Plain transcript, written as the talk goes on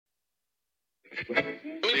I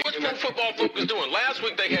mean, what's Pro Football Focus doing? Last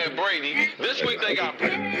week they had Brady. This week they got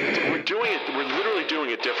Brady. We're literally doing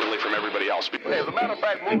it differently from everybody else. As a matter of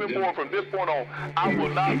fact, moving forward from this point on, I will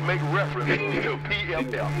not make reference to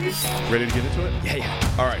PFF. Ready to get into it?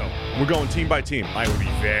 Yeah. All right. We're going team by team. I would be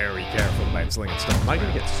very careful about slinging stuff. Am I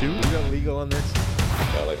going to get sued? We got legal on this?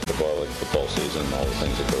 I like football season, and all the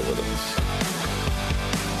things that go with it.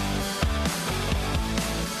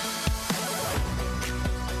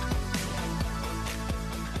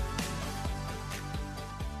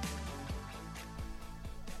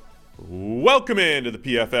 Welcome into the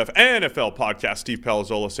PFF NFL podcast. Steve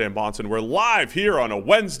Palazzolo, Sam Bonson. We're live here on a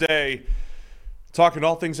Wednesday, talking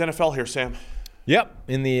all things NFL here, Sam. Yep.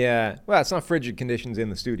 In the well, it's not frigid conditions in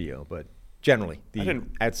the studio, but generally the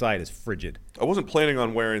outside is frigid. I wasn't planning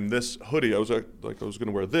on wearing this hoodie. I was going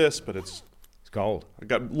to wear this, but it's cold. I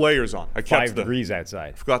got layers on. I kept 5 degrees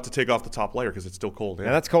outside. Forgot to take off the top layer because it's still cold. Yeah.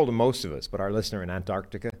 Now that's cold to most of us, but our listener in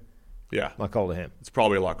Antarctica, yeah, not cold to him. It's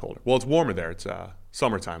probably a lot colder. Well, it's warmer there. It's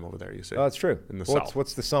summertime over there, you see. Oh, that's true. In the south.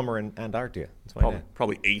 What's the summer in Antarctica? Let's find out.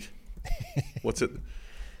 Probably 8. What's it?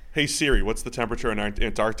 Hey, Siri, what's the temperature in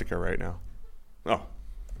Antarctica right now? Oh,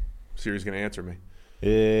 Siri's going to answer me.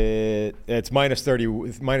 It's minus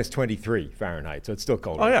 23 Fahrenheit, so it's still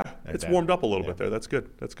cold. Oh, yeah. It's warmed up a little bit there. That's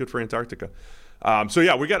good. That's good for Antarctica. So,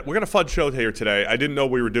 yeah, we're going to fun show here today. I didn't know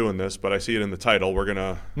we were doing this, but I see it in the title. We're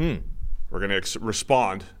going to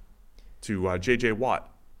respond to J.J. Watt.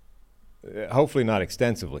 Hopefully not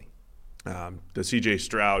extensively. The C.J.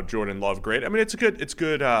 Stroud, Jordan Love grade. I mean, it's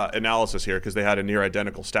good analysis here because they had a near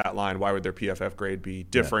identical stat line. Why would their PFF grade be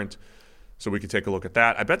different? Yeah. So we could take a look at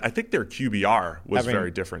that. I think their QBR was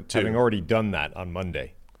very different too. Having already done that on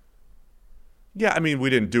Monday. Yeah, I mean,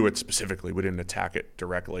 we didn't do it specifically. We didn't attack it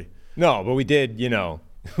directly. No, but we did,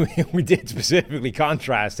 we did specifically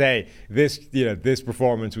contrast, hey, this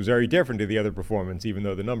performance was very different to the other performance, even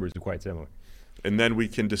though the numbers are quite similar. And then we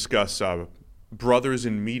can discuss brothers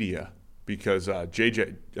in media because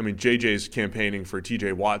JJ's campaigning for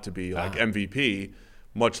TJ Watt to be like MVP,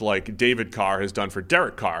 much like David Carr has done for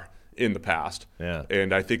Derek Carr in the past. Yeah.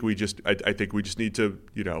 And I think we just need to,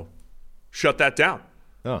 shut that down.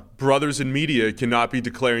 Oh. Brothers in media cannot be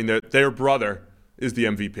declaring that their brother is the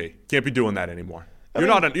MVP. Can't be doing that anymore. You're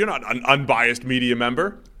not an unbiased media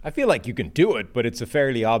member. I feel like you can do it, but it's a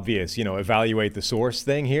fairly obvious, evaluate the source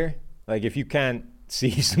thing here. Like, if you can't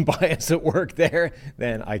see some bias at work there,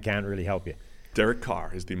 then I can't really help you. Derek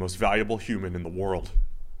Carr is the most valuable human in the world,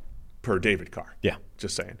 per David Carr. Yeah.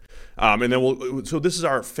 Just saying. And then so this is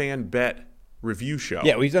our fan bet review show.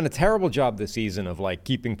 Yeah, we've done a terrible job this season of,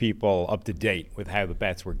 keeping people up to date with how the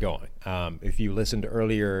bets were going. If you listened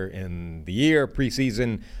earlier in the year,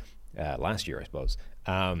 preseason, last year, I suppose,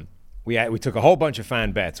 we took a whole bunch of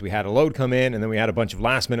fan bets. We had a load come in, and then we had a bunch of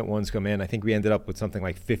last-minute ones come in. I think we ended up with something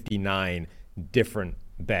like 59 different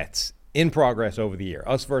bets in progress over the year,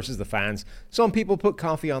 us versus the fans. Some people put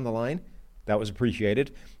coffee on the line. That was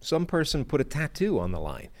appreciated. Some person put a tattoo on the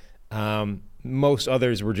line. Most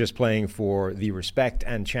others were just playing for the respect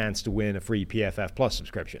and chance to win a free PFF Plus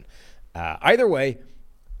subscription. Either way,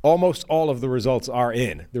 almost all of the results are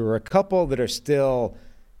in. There were a couple that are still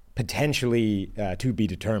potentially to be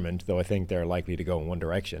determined, though I think they're likely to go in one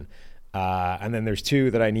direction. And then there's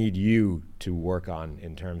 2 that I need you to work on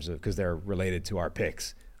in terms of, because they're related to our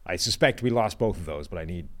picks. I suspect we lost both of those, but I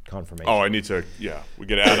need confirmation. Oh, I need to, we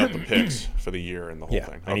got to add up the picks for the year and the whole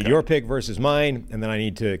thing. I need your pick versus mine, and then I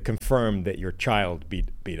need to confirm that your child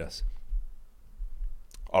beat us.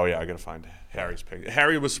 Oh, yeah, I got to find Harry's pick.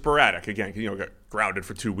 Harry was sporadic. Again, got grounded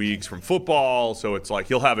for 2 weeks from football, so it's like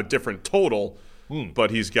he'll have a different total, but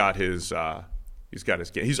he's got his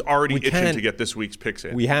game. He's already itching to get this week's picks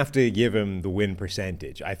in. We have to give him the win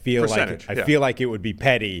percentage. I feel like it would be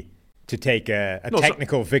petty to take a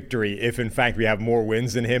technical victory if, in fact, we have more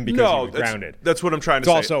wins than him because he was grounded. That's what I'm trying to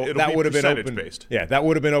say. Also, that would have been open. Based. Yeah, that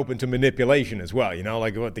would have been open to manipulation as well.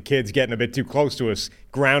 The kid's getting a bit too close to us,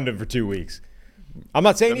 grounded for 2 weeks. I'm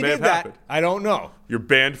not saying he did that. I don't know. You're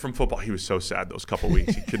banned from football. He was so sad those couple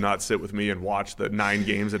weeks. He could not sit with me and watch the 9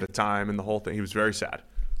 games at a time and the whole thing. He was very sad.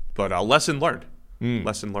 But lesson learned.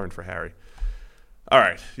 Lesson learned for Harry. All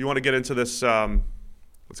right. You want to get into this?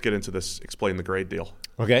 Let's get into this explain the grade deal.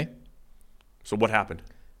 Okay. So what happened?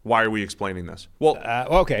 Why are we explaining this? Well,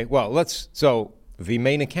 okay. Well, so the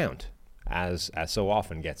main account, as so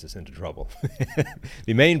often gets us into trouble,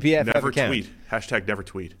 the main PFF never account. Tweet. Hashtag never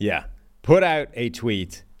tweet. Yeah. Put out a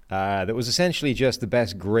tweet that was essentially just the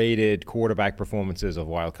best graded quarterback performances of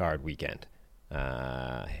Wild Card Weekend.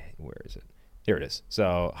 Where is it? Here it is.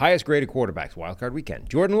 So, highest graded quarterbacks, wildcard weekend.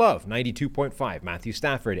 Jordan Love, 92.5. Matthew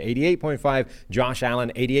Stafford, 88.5. Josh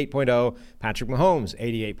Allen, 88.0. Patrick Mahomes,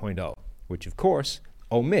 88.0. Which, of course,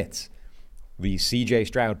 omits the C.J.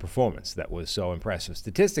 Stroud performance that was so impressive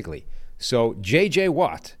statistically. So, J.J.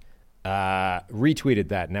 Watt retweeted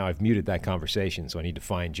that. Now I've muted that conversation, so I need to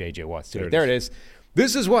find J.J. Watt's tweet. There it is.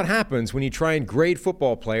 This is what happens when you try and grade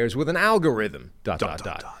football players with an algorithm. ...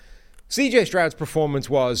 C.J. Stroud's performance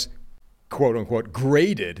was, quote-unquote,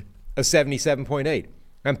 graded a 77.8.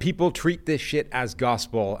 And people treat this shit as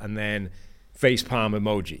gospel and then facepalm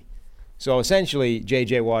emoji. So essentially,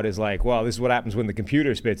 J.J. Watt is like, well, this is what happens when the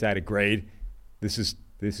computer spits out a grade. This is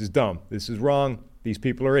dumb. This is wrong. These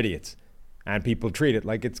people are idiots. And people treat it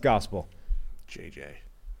like it's gospel. JJ.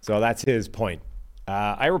 So that's his point.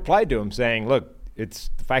 I replied to him saying, look, it's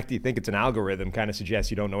the fact that you think it's an algorithm kind of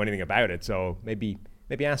suggests you don't know anything about it. So maybe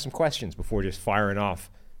ask some questions before just firing off,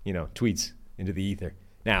 tweets into the ether.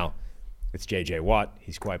 Now, it's J.J. Watt.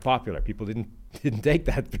 He's quite popular. People didn't take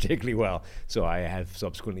that particularly well. So I have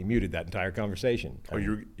subsequently muted that entire conversation. Oh,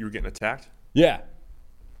 you were getting attacked? Yeah.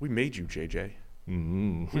 We made you, JJ.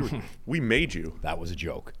 Mm-hmm. We made you. That was a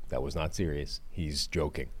joke. That was not serious. He's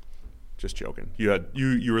joking. Just joking.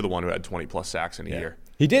 You were the one who had 20-plus sacks in a year.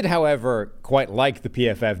 He did, however, quite like the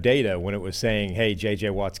PFF data when it was saying, hey,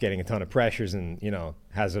 J.J. Watt's getting a ton of pressures and,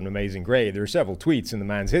 has an amazing grade. There were several tweets in the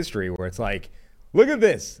man's history where it's like, look at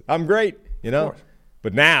this. I'm great,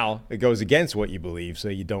 But now it goes against what you believe, so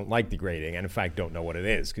you don't like the grading and, in fact, don't know what it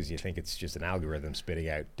is because you think it's just an algorithm spitting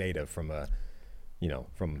out data from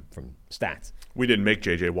from stats. We didn't make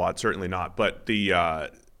J.J. Watt, certainly not. But the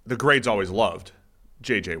grades always loved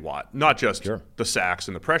J.J. Watt, not just the sacks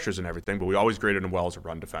and the pressures and everything, but we always graded him well as a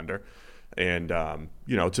run defender. And,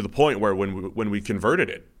 to the point where when we converted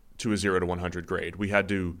it to a 0 to 100 grade, we had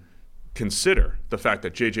to consider the fact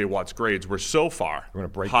that J.J. Watt's grades were so far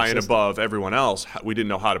high and above everyone else, we didn't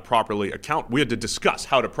know how to properly account. We had to discuss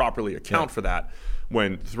how to properly account for that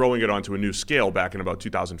when throwing it onto a new scale back in about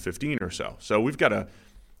 2015 or so. So we've got a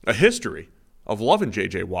history of loving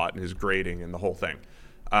J.J. Watt and his grading and the whole thing.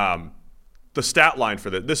 The stat line for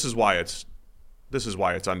this is why it's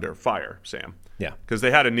under fire, Sam. Yeah. Because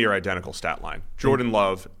they had a near identical stat line. Jordan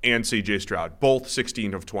Love and C.J. Stroud, both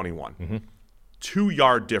 16 of 21. Mm-hmm.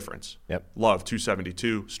 2-yard difference. Yep. Love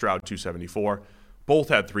 272, Stroud 274. Both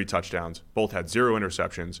had 3 touchdowns. Both had 0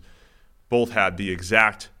 interceptions. Both had the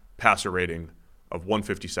exact passer rating of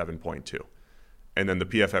 157.2. And then the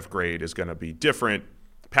PFF grade is going to be different.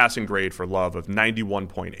 Passing grade for Love of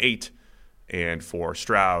 91.8 and for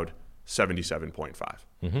Stroud 77.5.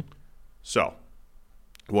 Mm-hmm. So,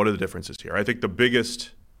 what are the differences here? I think the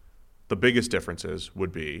biggest differences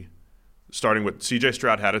would be starting with C.J.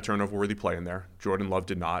 Stroud had a turnover-worthy play in there. Jordan Love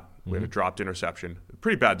did not. We had a dropped interception.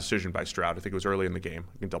 Pretty bad decision by Stroud. I think it was early in the game.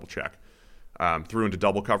 You can double-check. Threw into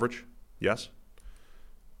double coverage. Yes.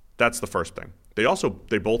 That's the first thing. They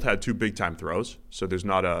both had 2 big-time throws, so there's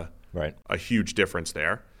not a huge difference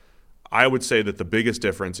there. I would say that the biggest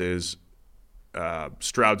difference is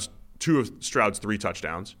two of Stroud's 3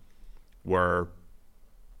 touchdowns were,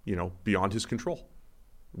 beyond his control.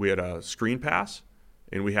 We had a screen pass,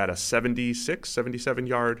 and we had a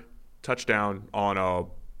 77-yard touchdown on a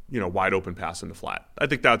wide open pass in the flat. I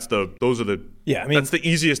think that's the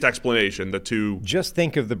easiest explanation. The two just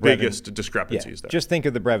think of the biggest discrepancies there. Just think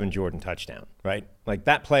of the Brevin Jordan touchdown, right? Like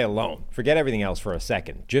that play alone. Forget everything else for a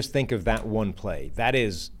second. Just think of that one play. That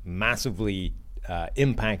is massively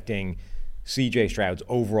impacting C.J. Stroud's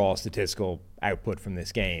overall statistical output from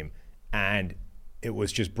this game, and it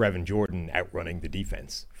was just Brevin Jordan outrunning the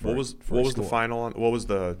defense. What was the final on? What was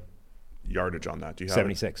the yardage on that? Do you have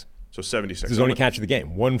 76? So 76. This is the only catch of the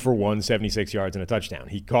game. 1 for 1, 76 yards and a touchdown.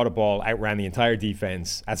 He caught a ball, outran the entire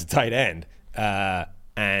defense as a tight end,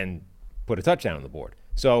 and put a touchdown on the board.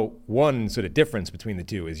 So one sort of difference between the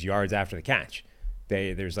two is yards after the catch.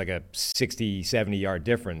 There's like a 60, 70-yard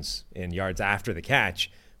difference in yards after the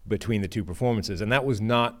catch between the two performances. And that was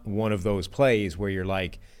not one of those plays where you're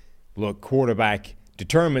like, look, quarterback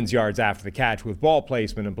determines yards after the catch with ball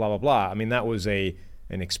placement and blah, blah, blah. I mean, that was an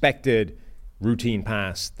expected routine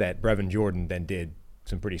pass that Brevin Jordan then did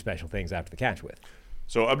some pretty special things after the catch with.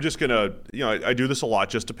 So I'm just going to, I do this a lot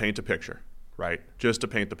just to paint a picture, right? Just to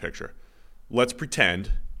paint the picture. Let's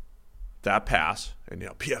pretend that pass, and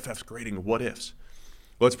PFF's grading what ifs.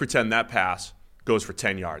 Let's pretend that pass goes for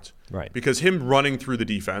 10 yards. Right. Because him running through the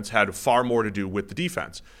defense had far more to do with the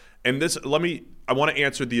defense. And I want to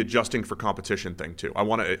answer the adjusting for competition thing too. I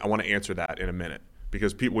want to answer that in a minute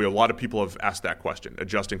because a lot of people have asked that question,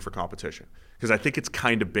 adjusting for competition, because I think it's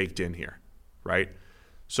kind of baked in here, right?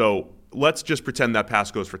 So let's just pretend that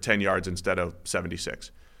pass goes for 10 yards instead of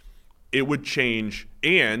 76. It would change,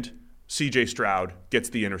 and C.J. Stroud gets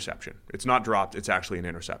the interception. It's not dropped; it's actually an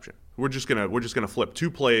interception. We're just gonna flip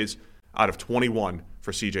 2 plays out of 21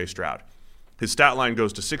 for C.J. Stroud. His stat line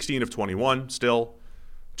goes to 16 of 21, still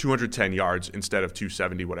 210 yards instead of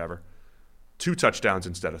 270, whatever. 2 touchdowns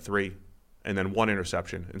instead of 3, and then 1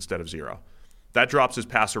 interception instead of 0. That drops his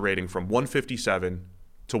passer rating from 157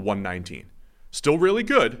 to 119. Still really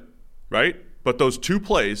good, right? But those 2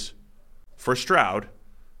 plays for Stroud,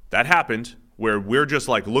 that happened where we're just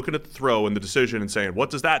like looking at the throw and the decision and saying, what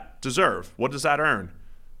does that deserve? What does that earn?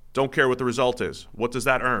 Don't care what the result is. What does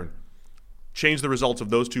that earn? Change the results of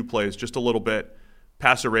those 2 plays just a little bit.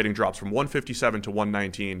 Passer rating drops from 157 to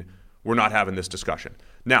 119. We're not having this discussion.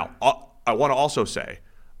 Now, I want to also say,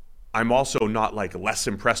 I'm also not like less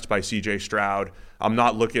impressed by C.J. Stroud. I'm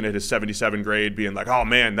not looking at his 77 grade being like, oh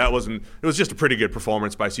man, it was just a pretty good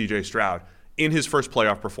performance by C.J. Stroud. In his first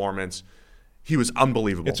playoff performance, he was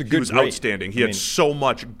unbelievable. It's a good he was grade. outstanding. He had so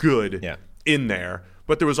much good in there,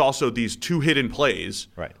 but there was also these 2 hidden plays.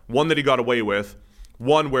 Right. One that he got away with,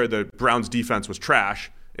 one where the Browns defense was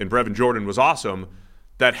trash and Brevin Jordan was awesome,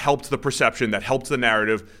 that helped the perception, that helped the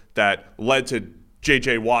narrative, that led to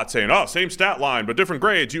J.J. Watt saying, oh, same stat line, but different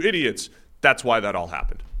grades, you idiots. That's why that all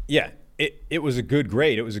happened. Yeah, it was a good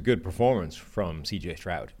grade. It was a good performance from C.J.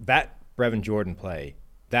 Stroud. That Brevin Jordan play,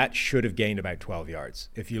 that should have gained about 12 yards.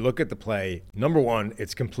 If you look at the play, number one,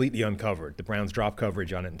 it's completely uncovered. The Browns drop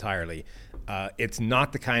coverage on it entirely. It's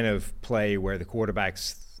not the kind of play where the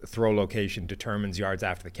quarterback's throw location determines yards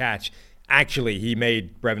after the catch. Actually, he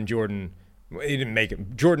made Brevin Jordan, he didn't make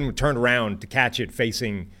it. Jordan turned around to catch it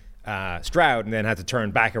facing Stroud and then had to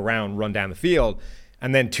turn back around, run down the field.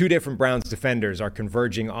 And then 2 different Browns defenders are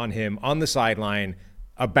converging on him on the sideline,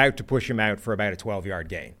 about to push him out for about a 12-yard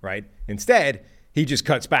gain, right? Instead, he just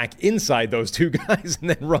cuts back inside those 2 guys and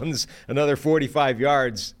then runs another 65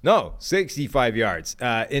 yards, no, 65 yards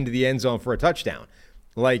into the end zone for a touchdown.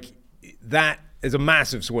 Like, that is a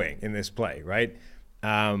massive swing in this play, right?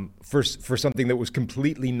 For something that was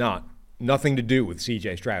completely nothing to do with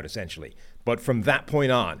C.J. Stroud, essentially. But from that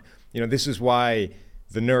point on, this is why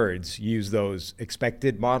the nerds use those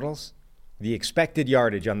expected models. The expected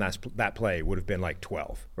yardage on that play would have been like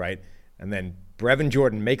 12, right? And then Brevin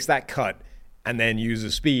Jordan makes that cut and then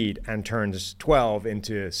uses speed and turns 12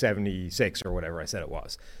 into 76 or whatever I said it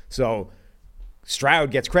was. So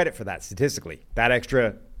Stroud gets credit for that statistically, that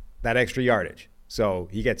extra yardage. So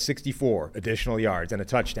he gets 64 additional yards and a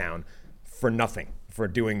touchdown for nothing, for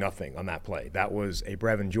doing nothing on that play. That was a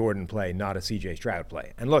Brevin Jordan play, not a C.J. Stroud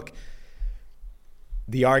play. And look,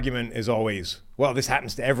 the argument is always, well, this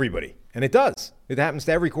happens to everybody. And it does. It happens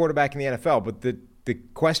to every quarterback in the NFL. But the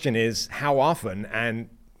question is how often and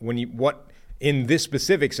what in this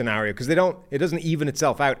specific scenario, because it doesn't even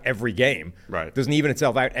itself out every game. Right. It doesn't even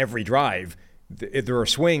itself out every drive. There are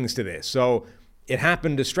swings to this. So it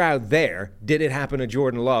happened to Stroud there. Did it happen to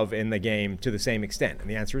Jordan Love in the game to the same extent? And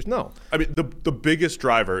the answer is no. I mean, the biggest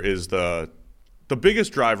driver is the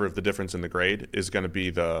biggest driver of the difference in the grade is going to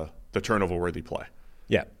be the turnover-worthy play.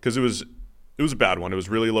 Yeah. Because it was a bad one. It was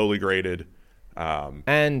really lowly graded. So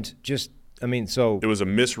it was a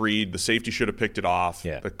misread. The safety should have picked it off.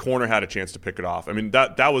 Yeah. The corner had a chance to pick it off. I mean,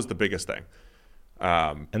 that was the biggest thing.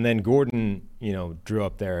 And then Gordon, drew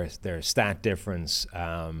up their stat difference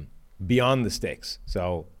beyond the sticks.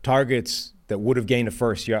 So targets that would have gained a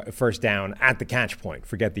first down at the catch point.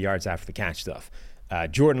 Forget the yards after the catch stuff.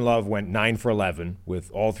 Jordan Love went 9 for 11 with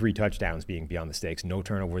all 3 touchdowns being beyond the sticks, no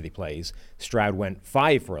turnover-worthy plays. Stroud went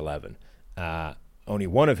 5 for 11. Only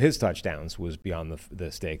one of his touchdowns was beyond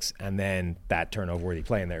the sticks, and then that turnover-worthy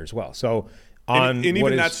play in there as well. So and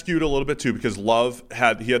even that skewed a little bit too, because Love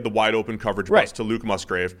had the wide open coverage bust to Luke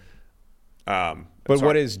Musgrave. But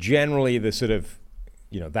what is generally the sort of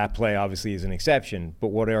that play obviously is an exception, but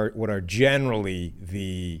what are generally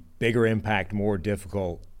the bigger impact, more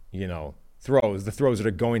difficult throws, the throws that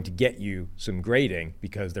are going to get you some grading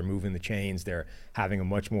because they're moving the chains, they're having a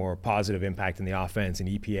much more positive impact in the offense and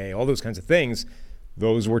EPA, all those kinds of things.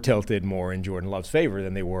 Those were tilted more in Jordan Love's favor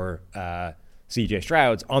than they were C.J.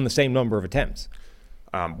 Stroud's on the same number of attempts.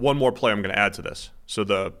 One more play I'm going to add to this. So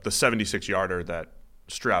the 76-yarder that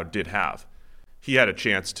Stroud did have, he had a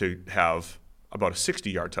chance to have about a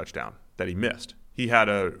 60-yard touchdown that he missed. He had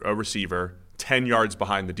a receiver 10 yards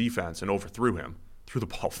behind the defense and overthrew him. Threw the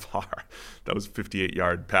ball far. That was a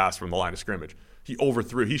 58-yard pass from the line of scrimmage. He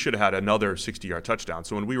overthrew. He should have had another 60-yard touchdown.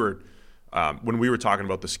 So when we were talking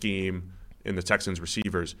about the scheme in the Texans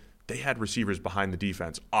receivers, they had receivers behind the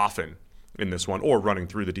defense often in this one or running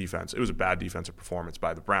through the defense. It was a bad defensive performance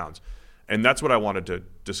by the Browns. And that's what I wanted to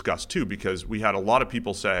discuss too, because we had a lot of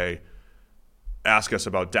people ask us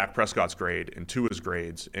about Dak Prescott's grade and Tua's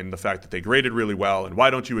grades and the fact that they graded really well and why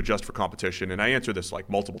don't you adjust for competition? And I answer this like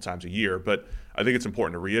multiple times a year, but I think it's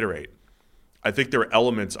important to reiterate. I think there are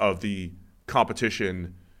elements of the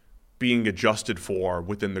competition being adjusted for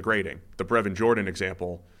within the grading. The Brevin Jordan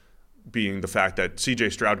example being the fact that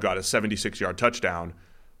CJ Stroud got a 76-yard touchdown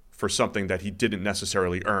for something that he didn't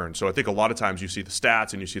necessarily earn. So I think a lot of times you see the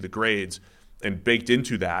stats and you see the grades, and baked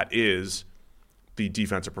into that is the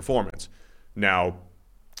defensive performance. Now,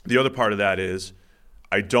 the other part of that is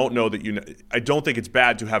I don't think it's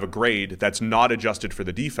bad to have a grade that's not adjusted for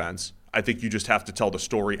the defense. I think you just have to tell the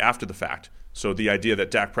story after the fact. So the idea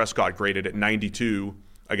that Dak Prescott graded at 92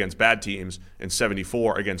 against bad teams and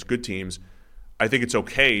 74 against good teams, I think it's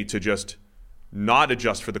okay to just not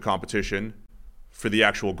adjust for the competition for the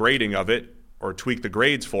actual grading of it or tweak the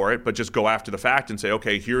grades for it, but just go after the fact and say,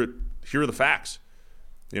 okay, here are the facts.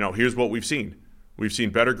 Here's what we've seen. We've seen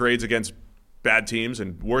better grades against bad teams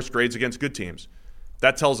and worse grades against good teams.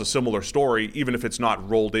 That tells a similar story, even if it's not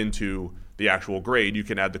rolled into the actual grade. You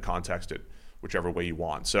can add the context it whichever way you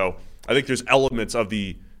want. So I think there's elements of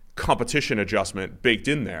the competition adjustment baked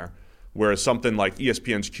in there, whereas something like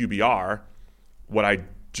ESPN's QBR,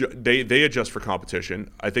 they adjust for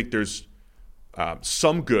competition. I think there's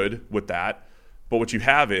some good with that, but what you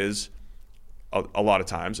have is a lot of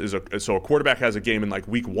times is a quarterback has a game in like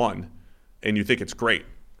week 1, and you think it's great,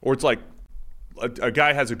 or it's like a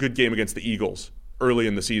guy has a good game against the Eagles early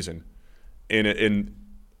in the season,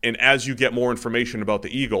 and as you get more information about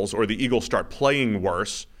the Eagles, or the Eagles start playing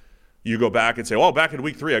worse, you go back and say, well, back in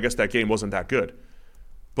week 3, I guess that game wasn't that good.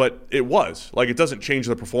 But it was. Like, it doesn't change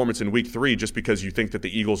the performance in week 3 just because you think that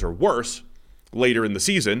the Eagles are worse later in the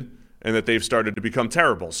season and that they've started to become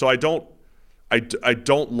terrible. So I don't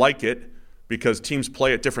like it because teams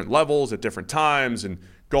play at different levels at different times, and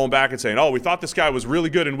going back and saying, oh, we thought this guy was really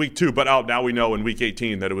good in week 2, but now we know in week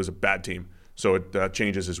 18 that it was a bad team. So it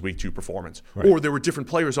changes his week 2 performance. Right. Or there were different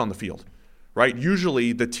players on the field, right?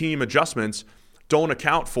 Usually the team adjustments don't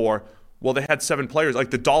account for, well, they had 7 players.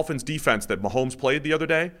 Like the Dolphins defense that Mahomes played the other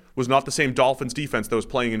day was not the same Dolphins defense that was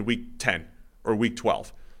playing in week 10 or week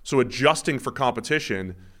 12. So adjusting for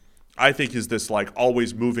competition, I think, is this like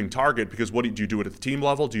always moving target, because what do you do it at the team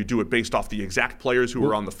level? Do you do it based off the exact players who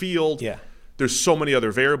are on the field? Yeah. There's so many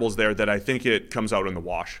other variables there that I think it comes out in the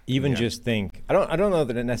wash. Just think, I don't know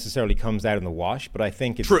that it necessarily comes out in the wash, but I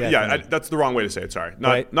think it's true. Yeah, that's the wrong way to say it. Sorry,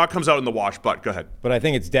 not comes out in the wash, but go ahead. But I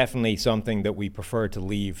think it's definitely something that we prefer to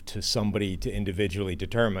leave to somebody to individually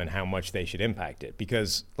determine how much they should impact it.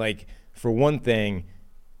 Because, like, for one thing,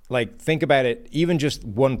 like, think about it, even just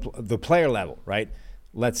the player level, right?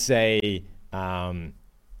 Let's say, any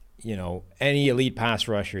elite pass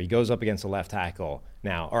rusher, he goes up against a left tackle.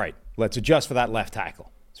 Now, all right, let's adjust for that left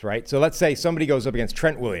tackle, right? So let's say somebody goes up against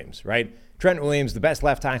Trent Williams, right? Trent Williams, the best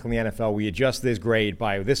left tackle in the NFL. We adjust this grade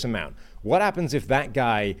by this amount. What happens if that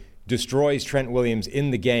guy destroys Trent Williams in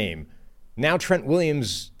the game? Now Trent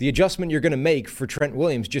Williams, the adjustment you're going to make for Trent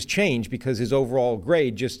Williams just changed because his overall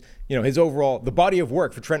grade the body of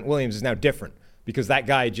work for Trent Williams is now different because that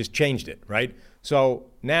guy just changed it, right? So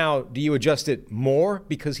now, do you adjust it more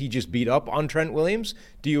because he just beat up on Trent Williams?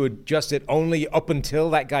 Do you adjust it only up until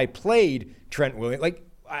that guy played Trent Williams? Like,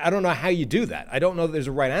 I don't know how you do that. I don't know that there's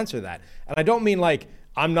a right answer to that. And I don't mean like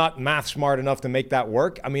I'm not math smart enough to make that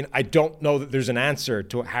work. I mean, I don't know that there's an answer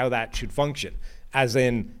to how that should function, as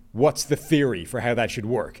in, what's the theory for how that should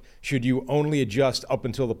work? Should you only adjust up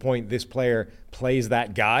until the point this player plays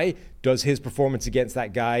that guy? Does his performance against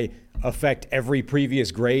that guy affect every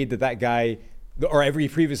previous grade that guy, or every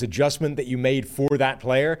previous adjustment that you made for that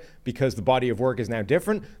player because the body of work is now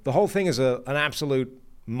different? The whole thing is an absolute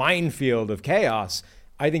minefield of chaos.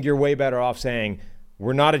 I think you're way better off saying,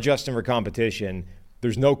 we're not adjusting for competition.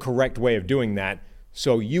 There's no correct way of doing that.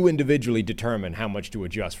 So you individually determine how much to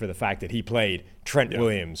adjust for the fact that he played Trent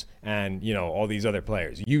Williams and, all these other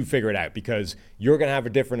players. You figure it out, because you're going to have a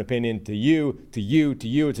different opinion to you.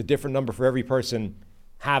 It's a different number for every person.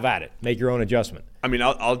 Have at it. Make your own adjustment. I mean,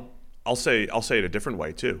 I'll say it a different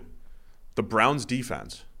way too. The Browns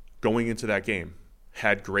defense going into that game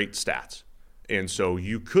had great stats. And so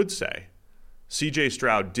you could say CJ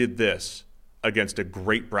Stroud did this against a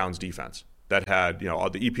great Browns defense that had, the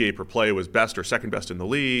EPA per play was best or second best in the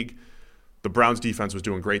league. The Browns defense was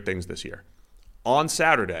doing great things this year. On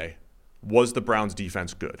Saturday, was the Browns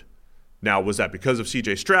defense good? Now, was that because of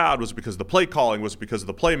CJ Stroud? Was it because of the play calling? Was it because of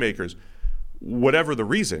the playmakers? Whatever the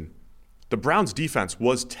reason, the Browns defense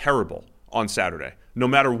was terrible on Saturday. No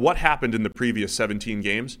matter what happened in the previous 17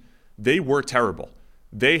 games, they were terrible.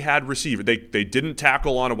 they had receiver. They didn't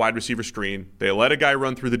tackle on a wide receiver screen. They let a guy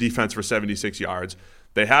run through the defense for 76 yards.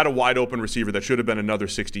 They had a wide open receiver that should have been another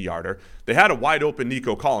 60-yarder. They had a wide open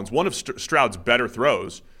Nico Collins. One of Stroud's better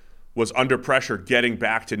throws was under pressure getting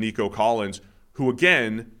back to Nico Collins, who,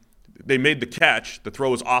 again, they made the catch. The throw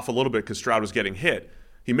was off a little bit because Stroud was getting hit.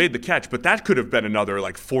 He made the catch, but that could have been another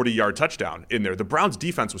 40-yard touchdown in there. The Browns'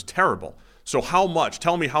 defense was terrible. So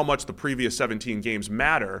tell me how much the previous 17 games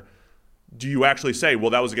matter. Do you actually say, well,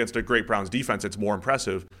 that was against a great Browns defense, it's more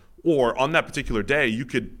impressive? Or on that particular day, you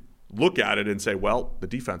could look at it and say, well, the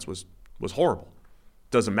defense was horrible.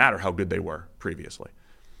 Doesn't matter how good they were previously.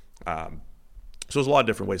 So there's a lot of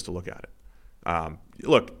different ways to look at it.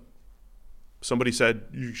 Look, somebody said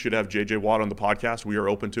you should have J.J. Watt on the podcast. We are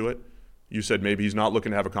open to it. You said maybe he's not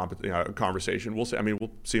looking to have a conversation. We'll see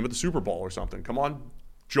him at the Super Bowl or something. Come on,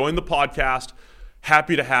 join the podcast.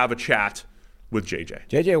 Happy to have a chat with JJ.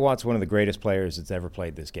 JJ Watt's one of the greatest players that's ever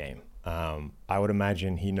played this game. I would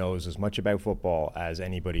imagine he knows as much about football as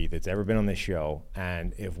anybody that's ever been on this show.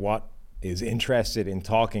 And if Watt is interested in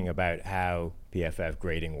talking about how PFF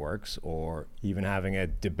grading works, or even having a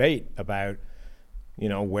debate about,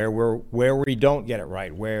 where we don't get it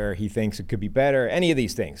right, where he thinks it could be better, any of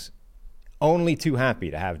these things, only too happy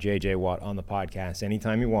to have JJ Watt on the podcast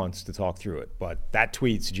anytime he wants to talk through it. But that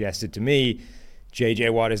tweet suggested to me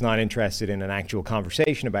JJ Watt is not interested in an actual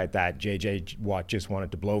conversation about that. JJ Watt just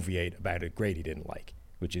wanted to bloviate about a grade he didn't like,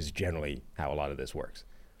 which is generally how a lot of this works.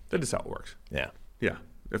 That is how it works. Yeah. Yeah.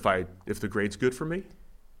 If the grade's good for me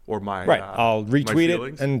or my right, I'll retweet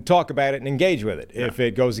it and talk about it and engage with it. Yeah. If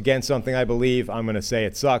it goes against something I believe, I'm going to say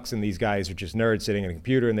it sucks and these guys are just nerds sitting at a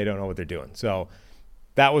computer and they don't know what they're doing. So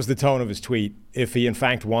that was the tone of his tweet. If he in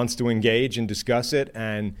fact wants to engage and discuss it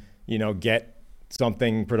and, get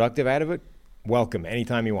something productive out of it, welcome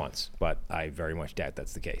anytime he wants. But I very much doubt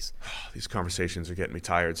that's the case. These conversations are getting me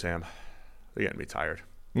tired, Sam. They're getting me tired.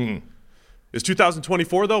 Mm. Is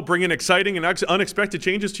 2024, though, bringing exciting and unexpected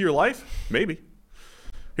changes to your life? Maybe.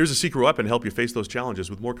 Here's a secret weapon to help you face those challenges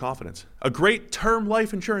with more confidence. A great term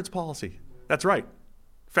life insurance policy. That's right.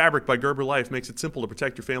 Fabric by Gerber Life makes it simple to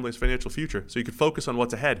protect your family's financial future so you can focus on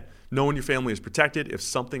what's ahead, knowing your family is protected if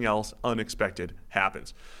something else unexpected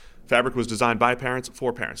happens. Fabric was designed by parents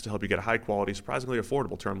for parents to help you get a high-quality, surprisingly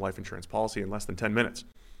affordable term life insurance policy in less than 10 minutes.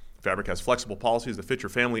 Fabric has flexible policies that fit your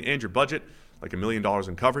family and your budget, like $1 million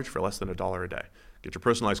in coverage for less than $1 a day. Get your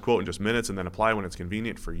personalized quote in just minutes and then apply when it's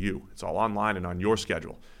convenient for you. It's all online and on your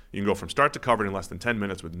schedule. You can go from start to covered in less than 10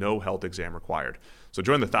 minutes with no health exam required. So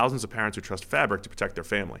join the thousands of parents who trust Fabric to protect their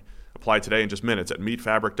family. Apply today in just minutes at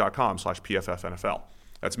meetfabric.com/PFFNFL.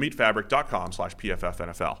 That's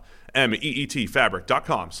meetfabric.com/PFFNFL.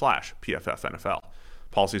 MEETfabric.com/PFFNFL.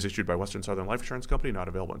 Policies issued by Western Southern Life Insurance Company, not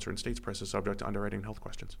available in certain states. Prices subject to underwriting and health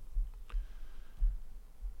questions.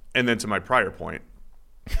 And then to my prior point.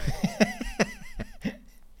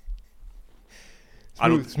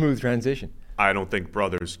 Smooth transition. I don't think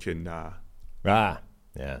brothers can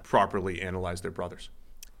properly analyze their brothers.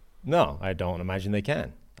 No, I don't imagine they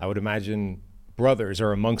can. I would imagine brothers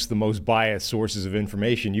are amongst the most biased sources of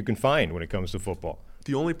information you can find when it comes to football.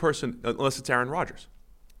 The only person, unless it's Aaron Rodgers.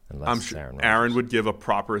 I'm sure Aaron would give a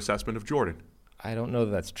proper assessment of Jordan. I don't know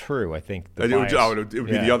that that's true. I think the bias, it would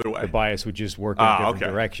be the other way. The bias would just work in a different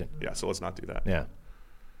direction. Yeah, so let's not do that. Yeah.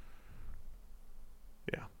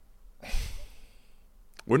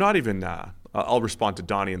 We're not even, I'll respond to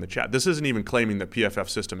Donnie in the chat. This isn't even claiming that PFF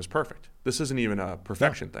system is perfect. This isn't even a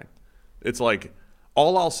perfection thing. It's like,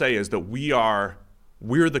 all I'll say is that we're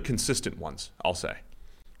the consistent ones, I'll say,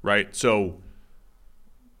 right? So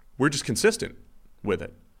we're just consistent with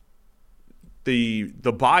it. The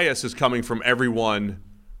bias is coming from everyone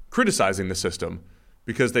criticizing the system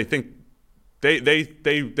because they think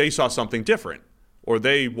they saw something different. Or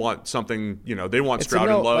they want something, they want Stroud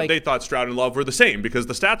and Love. They thought Stroud and Love were the same because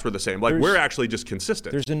the stats were the same. We're actually just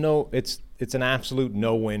consistent. It's an absolute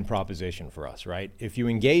no-win proposition for us, right? If you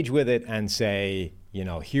engage with it and say,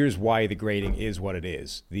 here's why the grading is what it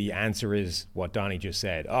is, the answer is what Donnie just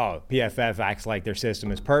said. Oh, PFF acts like their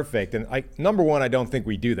system is perfect. And number one, I don't think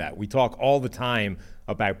we do that. We talk all the time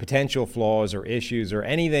about potential flaws or issues or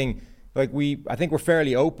anything. I think we're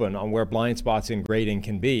fairly open on where blind spots in grading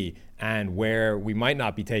can be and where we might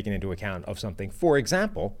not be taken into account of something. For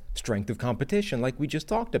example, strength of competition, like we just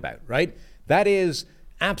talked about, right? That is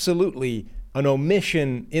absolutely an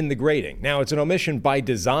omission in the grading. Now, it's an omission by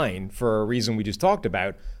design for a reason we just talked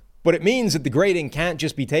about, but it means that the grading can't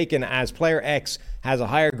just be taken as player X has a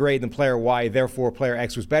higher grade than player Y, therefore player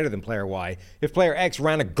X was better than player Y. If player X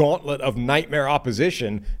ran a gauntlet of nightmare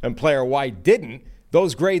opposition and player Y didn't,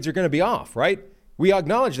 those grades are going to be off, right? We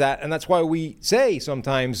acknowledge that, and that's why we say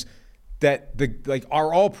sometimes that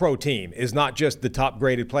our all-pro team is not just the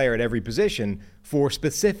top-graded player at every position for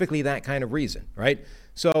specifically that kind of reason, right?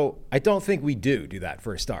 So I don't think we do that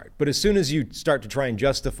for a start. But as soon as you start to try and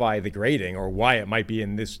justify the grading or why it might be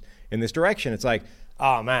in this direction, it's like,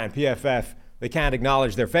 oh man, PFF, they can't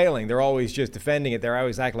acknowledge they're failing. They're always just defending it. They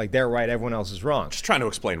always act like they're right, everyone else is wrong. Just trying to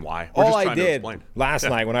explain why. All I did last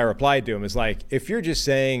night when I replied to him is like, if you're just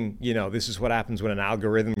saying, this is what happens when an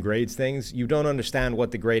algorithm grades things, you don't understand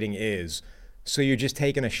what the grading is. So you're just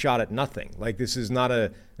taking a shot at nothing. Like, it's not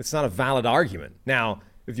a valid argument. Now,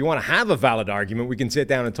 if you want to have a valid argument, we can sit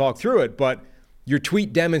down and talk through it, but your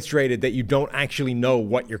tweet demonstrated that you don't actually know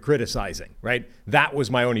what you're criticizing, right? That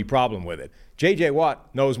was my only problem with it. J.J.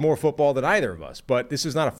 Watt knows more football than either of us, but this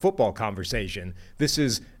is not a football conversation. This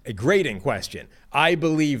is a grading question. I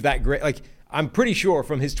believe that I'm pretty sure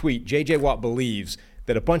from his tweet, J.J. Watt believes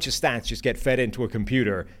that a bunch of stats just get fed into a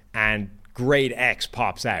computer and grade X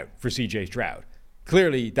pops out for C.J. Stroud.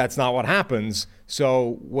 Clearly, that's not what happens,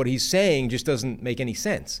 so what he's saying just doesn't make any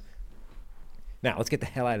sense. Now, let's get the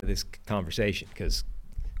hell out of this conversation because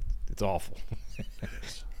it's awful.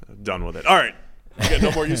 Done with it. All right. We got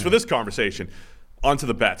no more use for this conversation. On to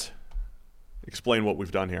the bets. Explain what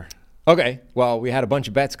we've done here. Okay. Well, we had a bunch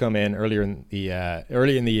of bets come in early in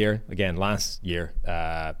the year. Again, last year.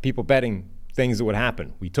 People betting things that would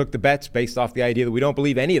happen. We took the bets based off the idea that we don't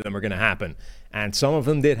believe any of them are going to happen. And some of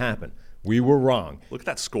them did happen. We were wrong. Look at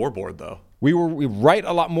that scoreboard, though. We were right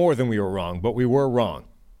a lot more than we were wrong, but we were wrong.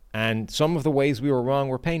 And some of the ways we were wrong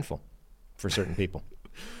were painful for certain people.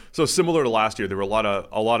 So similar to last year, there were a lot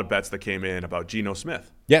of bets that came in about Geno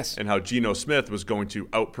Smith. Yes. And how Geno Smith was going to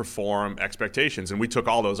outperform expectations. And we took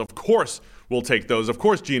all those. Of course, we'll take those. Of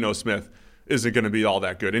course, Geno Smith isn't going to be all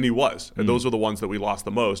that good. And he was. And those were the ones that we lost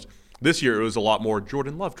the most. This year, it was a lot more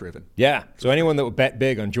Jordan Love driven. Yeah. So anyone that would bet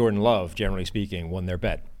big on Jordan Love, generally speaking, won their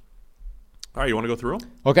bet. All right, you want to go through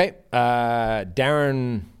them? Okay.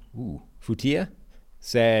 Darren Futia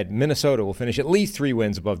said Minnesota will finish at least 3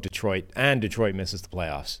 wins above Detroit, and Detroit misses the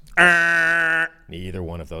playoffs. Neither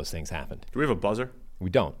one of those things happened. Do we have a buzzer? We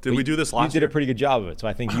don't. Did we do this last year? You did a pretty good job of it, so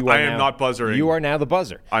I think you are I am not buzzering. You are now the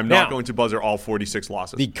buzzer. I'm not going to buzzer all 46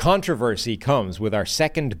 losses. The controversy comes with our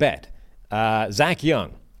second bet. Zach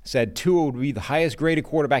Young said Tua would be the highest graded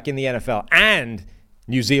quarterback in the NFL, and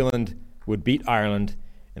New Zealand would beat Ireland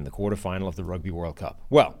in the quarterfinal of the Rugby World Cup.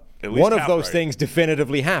 Well, one of those things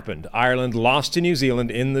definitively happened. Ireland lost to New Zealand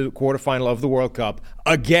in the quarterfinal of the World Cup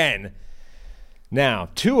again. Now,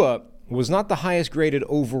 Tua was not the highest graded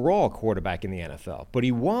overall quarterback in the NFL, but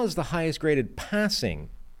he was the highest graded passing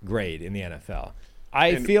grade in the NFL.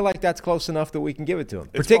 I feel like that's close enough that we can give it to him.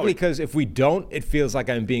 Particularly because if we don't, it feels like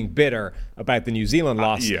I'm being bitter about the New Zealand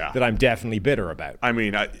loss that I'm definitely bitter about. I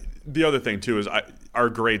mean, the other thing, too, is our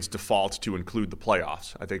grades default to include the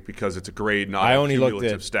playoffs. I think because it's a grade, not a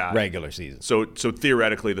cumulative stat. I only looked at regular season. So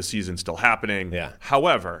theoretically, the season's still happening. Yeah.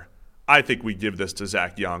 However, I think we give this to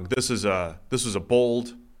Zach Young. This is a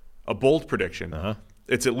bold prediction. Uh-huh.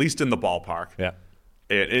 It's at least in the ballpark. Yeah.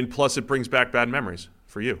 And plus, it brings back bad memories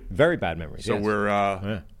for you. Very bad memories. So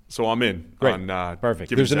yes. So I'm in. Great. On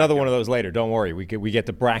perfect. There's another one of those later. Don't worry. We get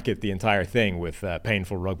to bracket the entire thing with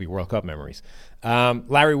painful Rugby World Cup memories.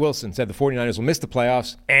 Larry Wilson said the 49ers will miss the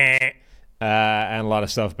playoffs. And a lot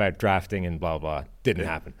of stuff about drafting and blah, blah. Didn't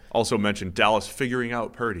happen. Also mentioned Dallas figuring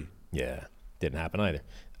out Purdy. Yeah. Didn't happen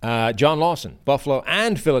either. John Lawson, Buffalo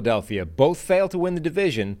and Philadelphia both failed to win the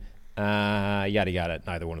division. Yada, yada.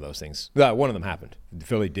 Neither one of those things. One of them happened.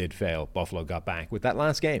 Philly did fail. Buffalo got back with that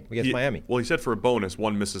last game against Miami. Well, he said for a bonus,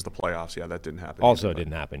 one misses the playoffs. Yeah, that didn't happen. Also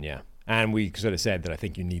didn't happen, yeah. And we sort of said that I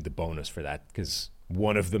think you need the bonus for that because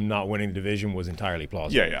one of them not winning the division was entirely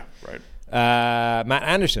plausible. Yeah, right. Matt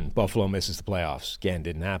Anderson, Buffalo misses the playoffs. Again,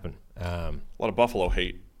 didn't happen. A lot of Buffalo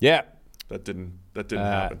hate. Yeah. That didn't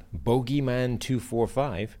happen. Bogeyman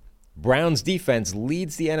 245. Browns defense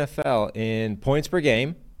leads the NFL in points per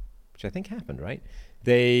game, which I think happened, right?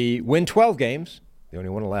 They win 12 games. They only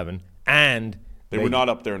won 11. And they were not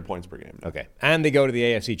up there in points per game. No. Okay. And they go to the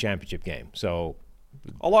AFC Championship game. So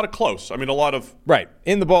a lot of close. I mean, a lot of right.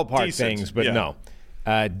 In the ballpark decent, things, but no.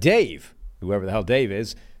 Dave, whoever the hell Dave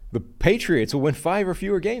is, the Patriots will win 5 or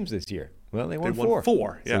fewer games this year. Well, they won 4. Won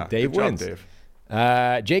 4. Yeah. So Dave wins. Dave.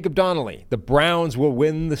 Jacob Donnelly, the Browns will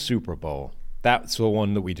win the Super Bowl. That's the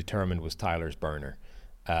one that we determined was Tyler's burner.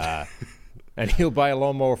 And he'll buy a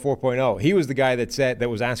lawnmower 4.0. He was the guy that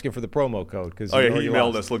was asking for the promo code. He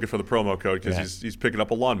emailed us looking for the promo code because he's picking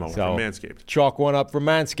up a lawnmower from Manscaped. Chalk one up for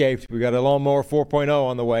Manscaped. We got a lawnmower 4.0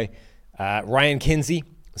 on the way. Ryan Kinsey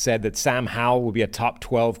said that Sam Howell will be a top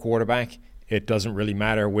 12 quarterback it doesn't really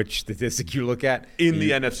matter which statistic you look at. In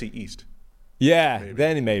the NFC East. Yeah,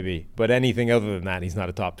 then maybe. But anything other than that, he's not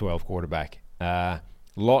a top 12 quarterback.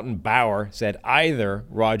 Lawton Bauer said either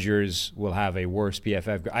Rodgers will have a worse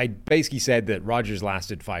PFF. I basically said that Rodgers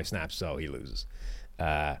lasted 5 snaps, so he loses.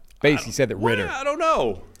 Basically said that Ritter.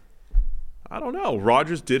 Well, I don't know.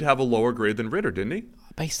 Rodgers did have a lower grade than Ritter, didn't he?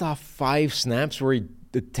 Based off 5 snaps where he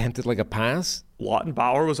attempted like a pass? Lawton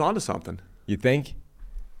Bauer was onto something. You think?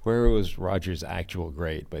 Where was Rodgers' actual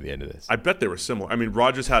grade by the end of this? I bet they were similar. I mean,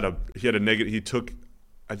 Rodgers had a negative.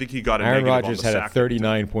 I think he got a Aaron negative. Rodgers on the had a sack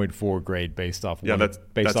 39.4 grade based off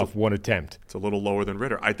one attempt. It's a little lower than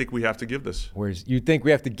Ritter. I think we have to give this. Whereas you think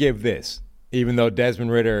we have to give this, even though Desmond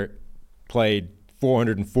Ritter played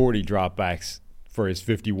 440 dropbacks for his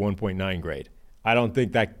 51.9 grade. I don't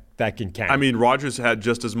think that can count. I mean, Rodgers had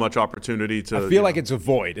just as much opportunity to. I feel like it's a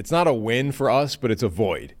void. It's not a win for us, but it's a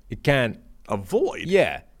void. It can't. A void?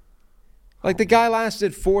 Yeah. Like the guy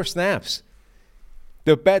lasted 4 snaps.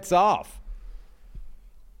 The bet's off.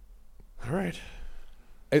 All right.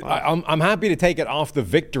 I'm happy to take it off the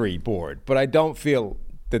victory board, but I don't feel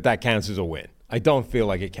that counts as a win. I don't feel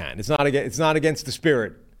like it can. It's not against the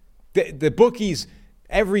spirit. The bookies,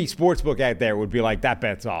 every sports book out there would be like, that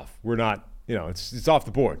bet's off. We're not, it's off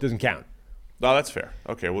the board. It doesn't count. No, that's fair.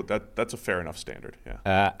 Okay, well, that's a fair enough standard.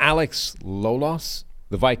 Yeah. Alex Lolos,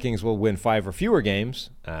 the Vikings will win 5 or fewer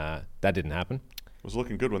games. That didn't happen. It was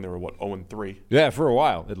looking good when they were, 0-3? Yeah, for a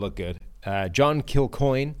while it looked good. John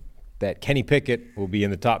Kilcoyne, that Kenny Pickett will be in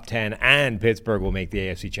the top 10 and Pittsburgh will make the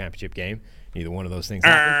AFC Championship game. Neither one of those things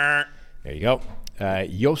happened. There you go.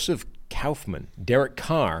 Joseph Kaufman, Derek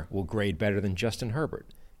Carr will grade better than Justin Herbert.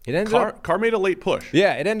 Carr made a late push.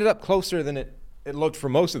 Yeah, it ended up closer than it looked for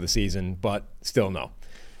most of the season, but still no.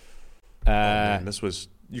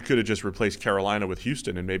 You could have just replaced Carolina with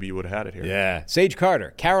Houston and maybe you would have had it here. Yeah. Sage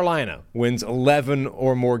Carter, Carolina wins 11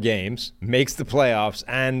 or more games, makes the playoffs,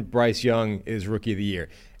 and Bryce Young is Rookie of the Year.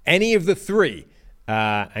 Any of the 3,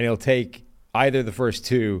 and he'll take either the first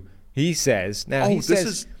 2. He says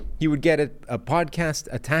he would get a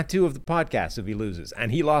tattoo of the podcast if he loses,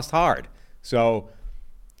 and he lost hard. So,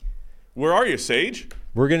 where are you, Sage?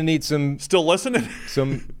 We're going to need some still listening.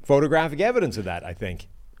 some photographic evidence of that, I think.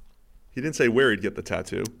 He didn't say where he'd get the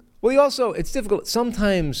tattoo. Well, it's difficult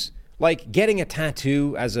sometimes. Like getting a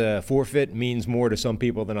tattoo as a forfeit means more to some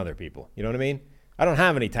people than other people. You know what I mean? I don't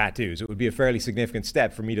have any tattoos. It would be a fairly significant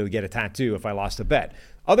step for me to get a tattoo if I lost a bet.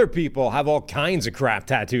 Other people have all kinds of crap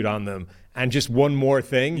tattooed on them, and just one more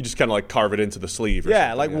thing. You just kind of like carve it into the sleeve.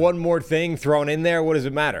 One more thing thrown in there. What does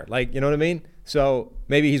it matter? Like, you know what I mean? So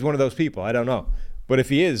maybe he's one of those people. I don't know. But if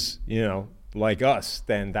he is, like us,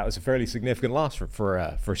 then that was a fairly significant loss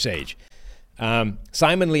for Sage.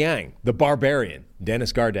 Simon Liang, the Barbarian.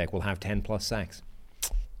 Dennis Gardeck will have 10-plus sacks.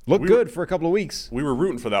 Looked good for a couple of weeks. We were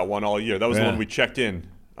rooting for that one all year. That was the one we checked in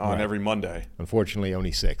on every Monday. Unfortunately,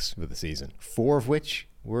 only 6 for the season. 4 of which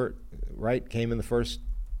came in the first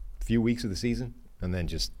few weeks of the season, and then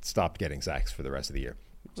just stopped getting sacks for the rest of the year.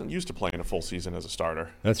 Wasn't used to playing a full season as a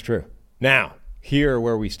starter. That's true. Now, here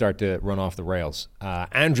where we start to run off the rails.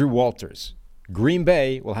 Andrew Walters. Green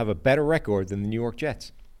Bay will have a better record than the New York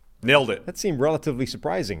Jets. Nailed it. That seemed relatively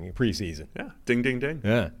surprising in preseason. Yeah. Ding, ding, ding.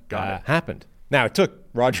 Yeah. Got it. Happened. Now, it took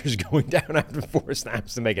Rodgers going down after 4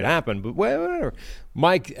 snaps to make it happen, but whatever.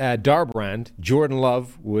 Mike Darbrand, Jordan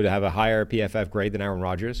Love would have a higher PFF grade than Aaron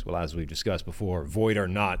Rodgers. Well, as we've discussed before, void or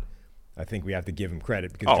not, I think we have to give him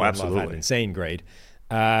credit because Jordan Love had an insane grade.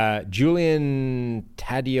 Julian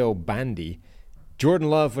Taddeo Bandi, Jordan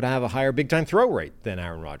Love would have a higher big-time throw rate than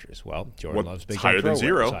Aaron Rodgers. Well, Jordan Love's big-time throw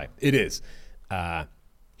rate is higher. It is.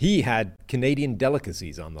 He had Canadian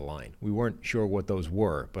delicacies on the line. We weren't sure what those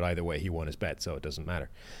were, but either way, he won his bet, so it doesn't matter.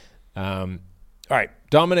 All right,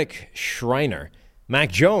 Dominic Schreiner. Mac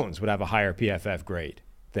Jones would have a higher PFF grade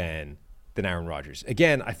than Aaron Rodgers.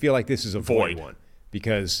 Again, I feel like this is a void one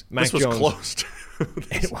because Mac Jones. This was close.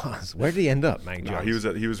 It was. Where did he end up, Mac Jones?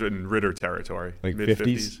 He was in Ritter territory, like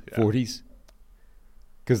mid-50s, 40s.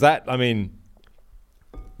 Because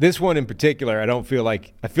this one in particular, I feel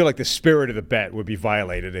like the spirit of the bet would be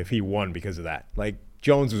violated if he won because of that. Like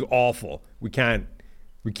Jones was awful. We can't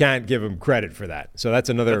give him credit for that. So that's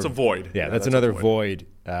another. That's a void. Yeah, that's another void,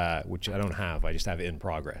 which I don't have. I just have it in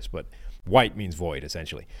progress. But white means void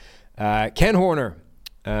essentially. Ken Horner,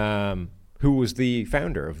 who was the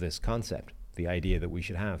founder of this concept, the idea that we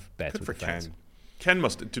should have bets with the fans. Ken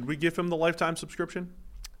did we give him the lifetime subscription?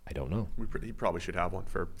 I don't know. He probably should have one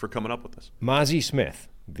for coming up with this. Mozzie Smith,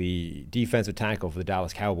 the defensive tackle for the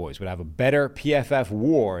Dallas Cowboys, would have a better PFF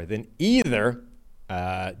WAR than either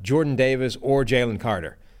Jordan Davis or Jalen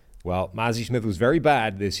Carter. Well, Mazi Smith was very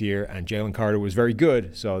bad this year, and Jalen Carter was very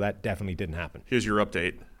good, so that definitely didn't happen. Here's your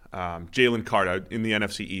update. Jalen Carter in the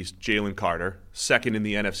NFC East. Jalen Carter, second in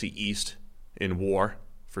the NFC East in WAR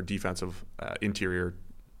for defensive interior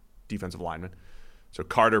defensive lineman. So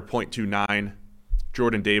Carter 0.29,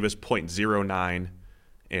 Jordan Davis 0.09,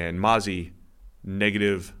 and Mazi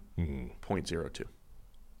negative 0.02.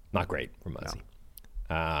 Not great for Mazi.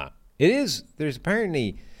 No. There's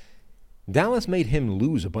apparently Dallas made him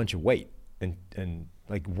lose a bunch of weight and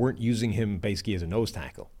like weren't using him basically as a nose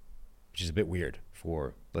tackle, which is a bit weird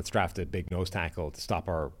for let's draft a big nose tackle to stop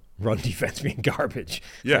our run defense being garbage.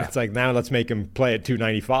 Yeah. It's like now let's make him play at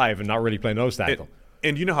 295 and not really play nose tackle.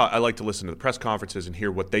 And you know how I like to listen to the press conferences and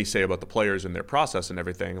hear what they say about the players and their process and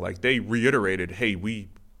everything. Like they reiterated, hey, we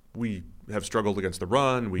have struggled against the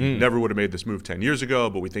run. We never would have made this move 10 years ago,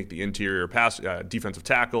 but we think the interior defensive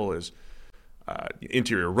tackle is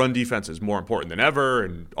interior run defense is more important than ever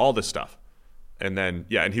and all this stuff. And then,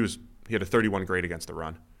 and he had a 31 grade against the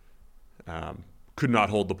run. Could not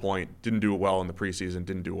hold the point. Didn't do it well in the preseason.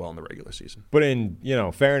 Didn't do well in the regular season. But in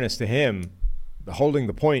fairness to him, holding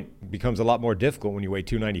the point becomes a lot more difficult when you weigh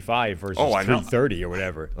 295 versus 330 or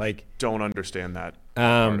whatever. Like, don't understand that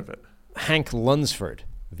part of it. Hank Lunsford,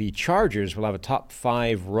 the Chargers will have a top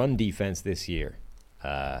 5 run defense this year.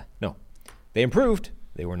 No, they improved.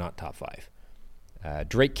 They were not top 5.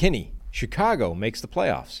 Drake Kinney, Chicago makes the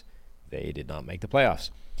playoffs. They did not make the playoffs.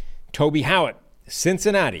 Toby Howard,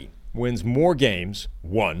 Cincinnati wins more games,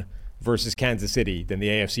 1, versus Kansas City than the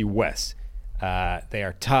AFC West. They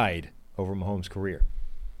are tied over Mahomes' career.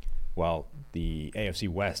 Well, the AFC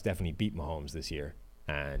West definitely beat Mahomes this year,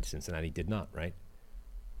 and Cincinnati did not, right?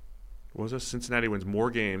 What was this? Cincinnati wins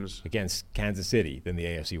more games against Kansas City than the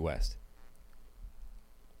AFC West.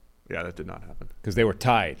 Yeah, that did not happen. Because they were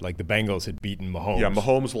tied. Like the Bengals had beaten Mahomes. Yeah,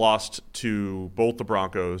 Mahomes lost to both the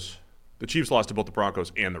Broncos. The Chiefs lost to both the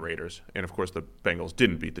Broncos and the Raiders. And, of course, the Bengals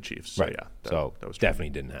didn't beat the Chiefs. So, right. Yeah, that was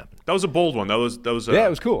definitely didn't happen. That was a bold one. That was it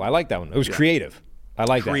was cool. I like that one. It was creative. I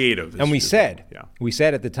like that. Creative. And we said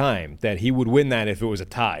at the time that he would win that if it was a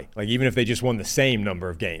tie. Like, even if they just won the same number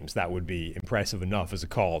of games, that would be impressive enough as a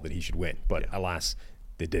call that he should win. But, alas,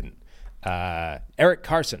 they didn't. Eric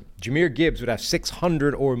Carson, Jahmyr Gibbs would have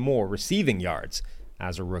 600 or more receiving yards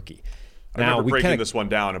as a rookie. I remember breaking this one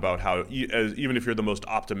down about how even if you're the most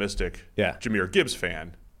optimistic Jahmyr Gibbs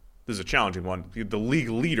fan, this is a challenging one. The league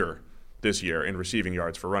leader this year in receiving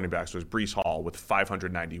yards for running backs was Breece Hall with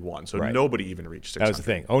 591. So nobody even reached 600. That was the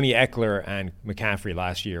thing. Only Eckler and McCaffrey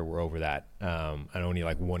last year were over that, and only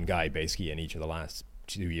like one guy basically in each of the last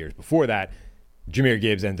 2 years before that. Jahmyr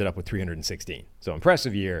Gibbs ended up with 316. So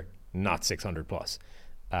impressive year, not 600 plus.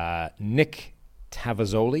 Nick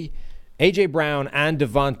Tavazzoli, A.J. Brown and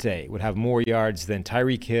Devontae would have more yards than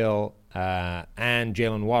Tyreek Hill and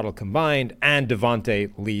Jalen Waddle combined, and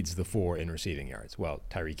Devontae leads the 4 in receiving yards. Well,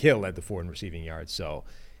 Tyreek Hill led the 4 in receiving yards, so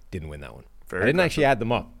didn't win that one. I didn't actually add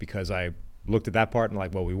them up because I looked at that part and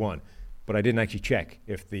like, well, we won. But I didn't actually check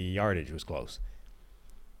if the yardage was close.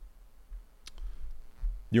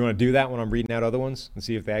 You want to do that when I'm reading out other ones and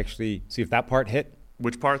see if that part hit?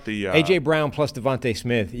 Which part? The A.J. Brown plus Devontae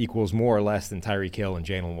Smith equals more or less than Tyreek Hill and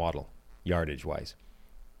Jalen Waddle, yardage-wise.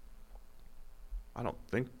 I don't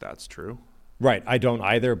think that's true. Right, I don't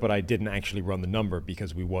either, but I didn't actually run the number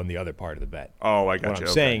because we won the other part of the bet. Oh, I got you. What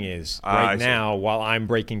I'm saying is, right now, while I'm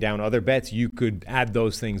breaking down other bets, you could add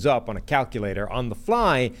those things up on a calculator on the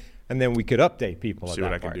fly, and then we could update people at that part. See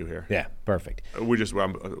what I can do here. Yeah, perfect. We're just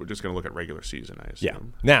going to look at regular season, I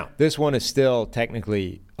assume. Yeah. Now, this one is still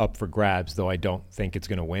technically up for grabs, though I don't think it's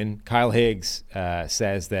going to win. Kyle Higgs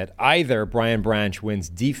says that either Brian Branch wins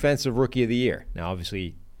Defensive Rookie of the Year. Now,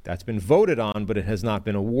 obviously, that's been voted on, but it has not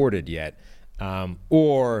been awarded yet.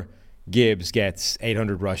 Or Gibbs gets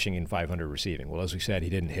 800 rushing and 500 receiving. Well, as we said, he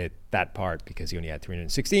didn't hit that part because he only had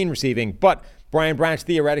 316 receiving. But Brian Branch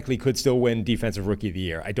theoretically could still win Defensive Rookie of the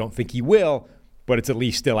Year. I don't think he will, but it's at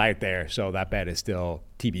least still out there, so that bet is still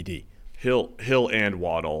TBD. Hill and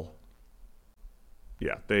Waddle,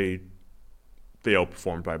 they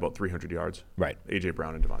outperformed by about 300 yards. Right. A.J.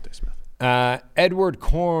 Brown and Devontae Smith. Edward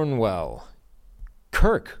Cornwell.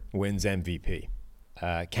 Kirk wins MVP.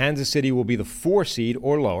 Kansas City will be the 4 seed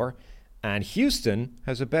or lower, and Houston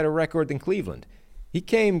has a better record than Cleveland. He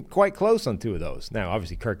came quite close on 2 of those. Now,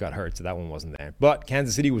 obviously, Kirk got hurt, so that one wasn't there. But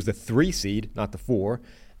Kansas City was the 3 seed, not the 4,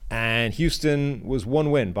 and Houston was 1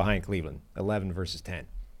 win behind Cleveland, 11 versus 10.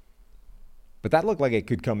 But that looked like it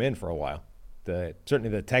could come in for a while. Certainly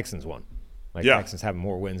the Texans won. Texans having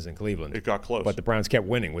more wins than Cleveland. It got close. But the Browns kept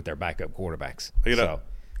winning with their backup quarterbacks.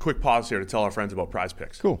 quick pause here to tell our friends about Prize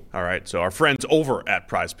Picks. Cool. All right. So our friends over at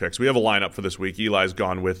Prize Picks, we have a lineup for this week. Eli's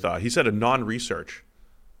gone with, he said a non-research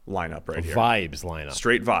lineup right here. Vibes lineup.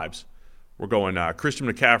 Straight vibes. We're going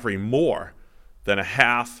Christian McCaffrey more than a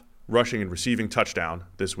half rushing and receiving touchdown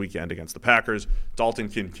this weekend against the Packers. Dalton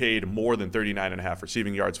Kincaid more than 39.5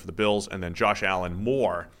 receiving yards for the Bills. And then Josh Allen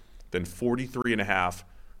more than 43.5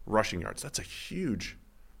 rushing yards. That's a huge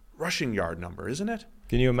rushing yard number, isn't it?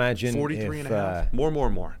 Can you imagine 43.5.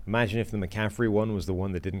 More. Imagine if the McCaffrey one was the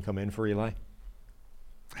one that didn't come in for Eli.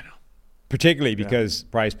 I know. Particularly because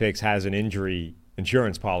Prize Picks has an injury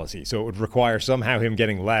insurance policy, so it would require somehow him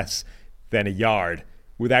getting less than a yard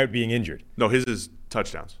without being injured. No, his is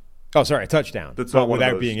touchdowns. Oh, sorry, a touchdown. That's not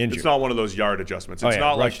without being injured. It's not one of those yard adjustments. It's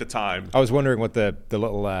not like the time. I was wondering what the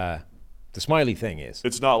little the smiley thing is.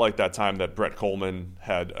 It's not like that time that Brett Coleman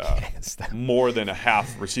had more than a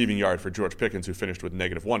half receiving yard for George Pickens, who finished with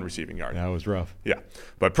 -1 receiving yard. That was rough. Yeah.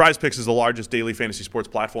 But Prize Picks is the largest daily fantasy sports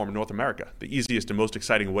platform in North America. The easiest and most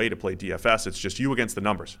exciting way to play DFS. It's just you against the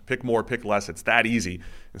numbers. Pick more, pick less. It's that easy.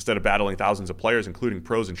 Instead of battling thousands of players, including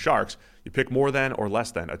pros and sharks, you pick more than or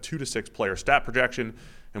less than a 2 to 6 player stat projection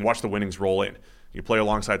and watch the winnings roll in. You play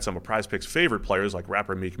alongside some of Prize Picks' favorite players like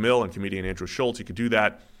rapper Meek Mill and comedian Andrew Schultz. You could do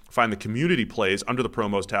that. Find the community plays under the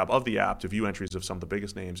promos tab of the app to view entries of some of the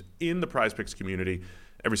biggest names in the Prize Picks community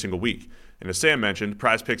every single week. And as Sam mentioned,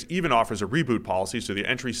 Prize Picks even offers a reboot policy so the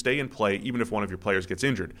entries stay in play even if one of your players gets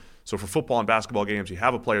injured. So for football and basketball games, you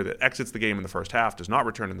have a player that exits the game in the first half, does not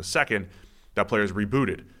return in the second, that player is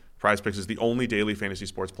rebooted. Prize Picks is the only daily fantasy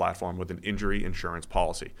sports platform with an injury insurance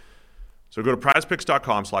policy. So go to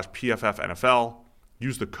prizepicks.com/PFFNFL.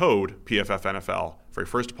 Use the code PFFNFL for your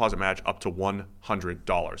first deposit match up to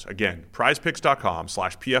 $100. Again,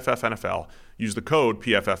 prizepicks.com/PFFNFL. Use the code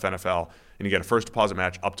PFFNFL, and you get a first deposit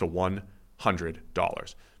match up to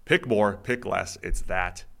 $100. Pick more, pick less. It's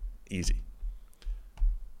that easy.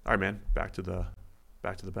 All right, man. Back to the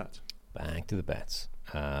bets. Back to the bets.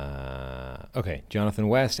 Okay, Jonathan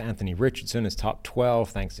West, Anthony Richardson is top 12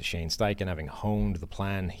 thanks to Shane Steichen having honed the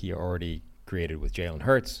plan he already created with Jalen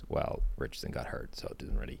Hurts. Well, Richardson got hurt, so it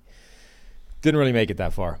didn't really make it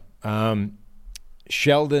that far.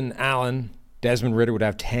 Sheldon Allen, Desmond Ridder would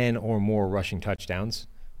have 10 or more rushing touchdowns.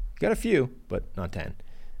 Got a few, but not 10.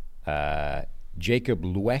 Jacob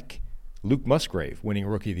Lueck, Luke Musgrave winning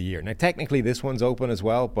Rookie of the Year. Now, technically, this one's open as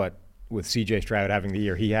well, but with C.J. Stroud having the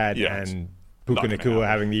year he had and Puka Nacua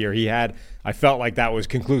having the year he had, I felt like that was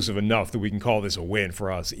conclusive enough that we can call this a win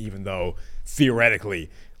for us, even though theoretically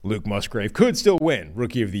Luke Musgrave could still win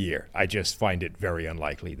Rookie of the Year. I just find it very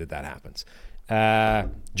unlikely that happens.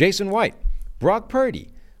 Jason White, Brock Purdy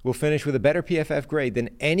will finish with a better PFF grade than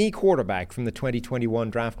any quarterback from the 2021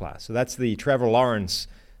 draft class. So that's the Trevor Lawrence,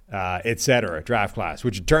 etc. draft class,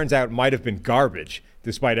 which it turns out might have been garbage,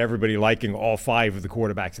 despite everybody liking all 5 of the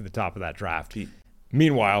quarterbacks at the top of that draft.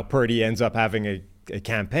 Meanwhile, Purdy ends up having a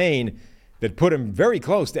campaign that put him very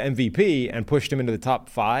close to MVP and pushed him into the top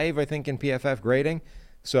 5, I think, in PFF grading.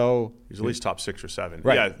 So he's at least top 6 or 7.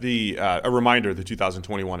 Right. Yeah, a reminder, the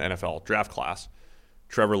 2021 NFL draft class,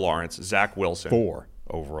 Trevor Lawrence, Zach Wilson. 4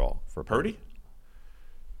 overall for Purdy?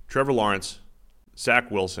 Trevor Lawrence,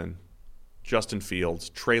 Zach Wilson, Justin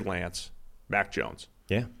Fields, Trey Lance, Mac Jones.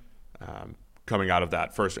 Yeah. Coming out of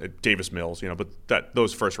that first, Davis Mills, but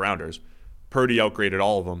those first rounders, Purdy outgraded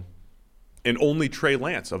all of them, and only Trey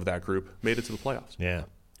Lance of that group made it to the playoffs. Yeah.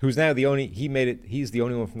 Who's now he's the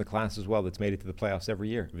only one from the class as well that's made it to the playoffs every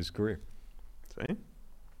year of his career. See?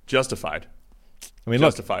 Justified. I mean,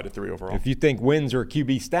 justified at 3 overall. If you think wins are a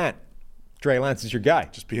QB stat, Trey Lance is your guy.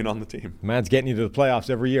 Just being on the team. Man's getting you to the playoffs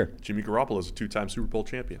every year. Jimmy Garoppolo is a 2-time Super Bowl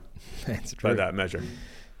champion. That's true. By that measure.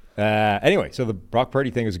 Anyway, so the Brock Purdy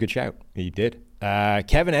thing was a good shout. He did.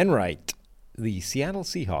 Kevin Enright, the Seattle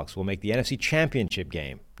Seahawks will make the NFC Championship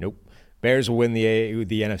game. Nope. Bears will win the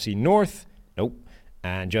NFC North. Nope.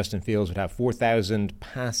 And Justin Fields would have 4,000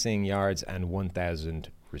 passing yards and 1,000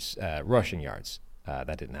 rushing yards.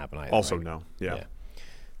 That didn't happen either. Also, right? no. Yeah.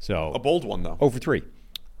 So a bold one, though. 0-3.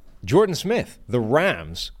 Jordan Smith, the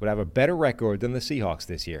Rams would have a better record than the Seahawks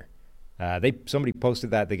this year. Somebody posted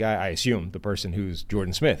that. The guy, I assume, the person who's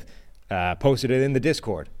Jordan Smith, posted it in the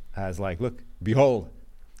Discord as like, look, behold.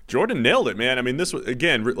 Jordan nailed it, man. I mean, this was,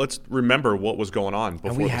 again, let's remember what was going on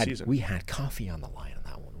before the season. We had coffee on the line on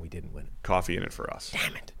that one. We didn't win. Coffee in it for us.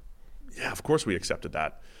 Damn it. Yeah, of course we accepted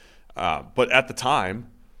that. But at the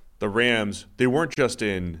time, the Rams, they weren't just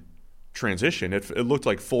in transition. It looked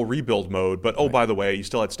like full rebuild mode. But, by the way, you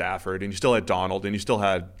still had Stafford, and you still had Donald, and you still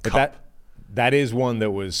had Kupp. But that is one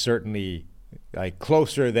that was certainly like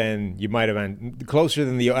closer than you might have been, closer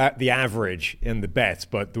than the average in the bets,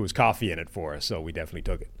 but there was coffee in it for us, so we definitely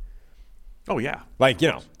took it. Oh, yeah. Like,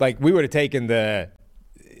 we would have taken the,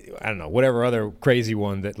 I don't know, whatever other crazy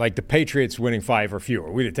one that, like the Patriots winning 5 or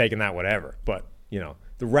fewer. We'd have taken that whatever. But,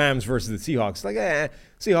 the Rams versus the Seahawks,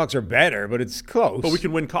 Seahawks are better, but it's close. But we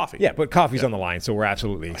can win coffee. Yeah, but coffee's on the line, so we're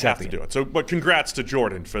absolutely accepting have to do it. So, but congrats to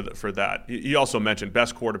Jordan for that. He also mentioned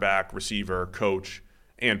best quarterback, receiver, coach,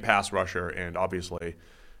 and pass rusher, and obviously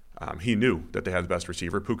he knew that they had the best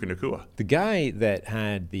receiver, Puka Nacua. The guy that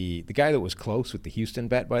had the guy that was close with the Houston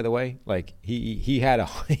bet, by the way, like he had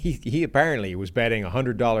he apparently was betting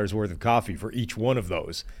 $100 worth of coffee for each one of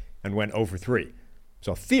those and went over 3.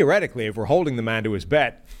 So theoretically, if we're holding the man to his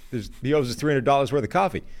bet, he owes us $300 worth of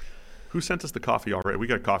coffee. Who sent us the coffee already? We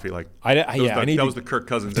got coffee that was the Kirk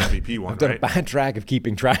Cousins MVP one, I've done right? a bad track of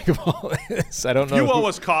keeping track of all this. I don't know. If you owe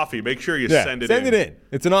us coffee, make sure you send it in. Send it in.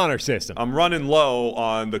 It's an honor system. I'm running low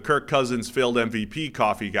on the Kirk Cousins failed MVP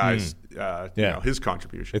coffee, guys. His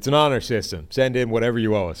contribution. It's an honor system. Send in whatever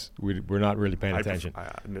you owe us. We're not really paying attention.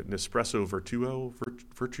 Nespresso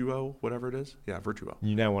Virtuo, whatever it is. Yeah, Virtuo.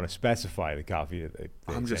 You now want to specify the coffee.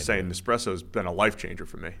 I'm just saying Nespresso's been a life changer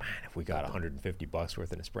for me. Man, if we got $150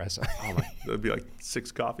 worth of Nespresso. Oh my, that'd be like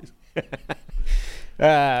 6 coffees.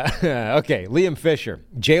 Okay, Liam Fisher.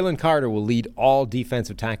 Jalen Carter will lead all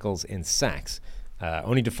defensive tackles in sacks.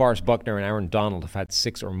 Only DeForest Buckner and Aaron Donald have had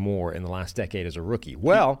 6 or more in the last decade as a rookie.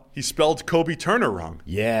 Well, he spelled Kobe Turner wrong.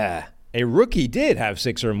 Yeah, a rookie did have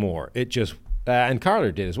 6 or more. It just and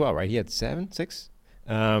Carter did as well, right? He had 7, 6.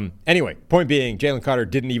 Anyway, point being, Jalen Carter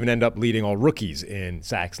didn't even end up leading all rookies in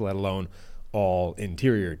sacks, let alone all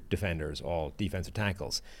interior defenders, all defensive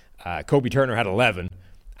tackles. Kobe Turner had 11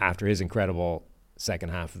 after his incredible second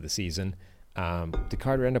half of the season. Did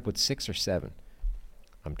Carter end up with 6 or 7?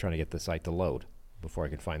 I'm trying to get the site to load before I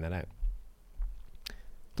can find that out.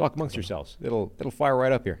 Talk amongst yourselves. It'll fire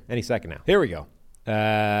right up here any second now. Here we go.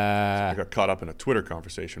 I got caught up in a Twitter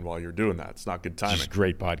conversation while you're doing that. It's not good timing. Just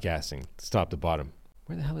great podcasting. It's top to bottom.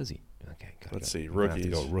 Where the hell is he? Okay, let's see. Rookies.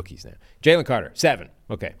 Have to go rookies now. Jalen Carter, 7.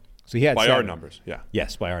 Okay, so he had by 7. our numbers. Yeah.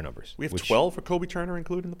 Yes, by our numbers. We have 12 for Kobe Turner,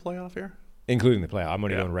 including the playoff here. Including the playoff. I'm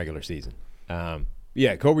only going regular season.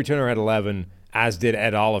 Kobe Turner had 11, as did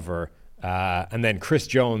Ed Oliver. And then Chris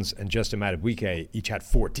Jones and Justin Madubuike each had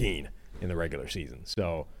 14 in the regular season.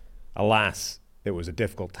 So, alas, it was a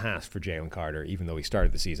difficult task for Jalen Carter, even though he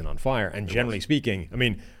started the season on fire. And generally speaking, I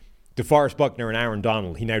mean, DeForest Buckner and Aaron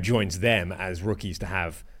Donald, he now joins them as rookies to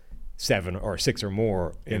have 7 or 6 or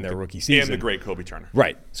more in their rookie season. And the great Kobe Turner.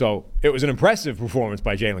 Right. So, it was an impressive performance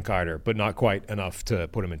by Jalen Carter, but not quite enough to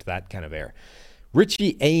put him into that kind of air.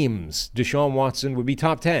 Richie Ames, Deshaun Watson would be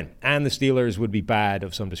top 10, and the Steelers would be bad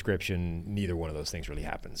of some description. Neither one of those things really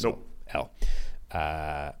happened. So, L.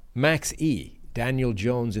 Max E, Daniel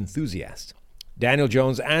Jones enthusiast. Daniel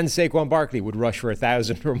Jones and Saquon Barkley would rush for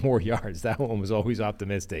 1,000 or more yards. That one was always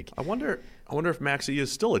optimistic. I wonder if Max E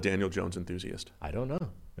is still a Daniel Jones enthusiast. I don't know.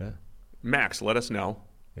 Yeah. Max, let us know.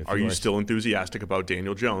 Are you still enthusiastic about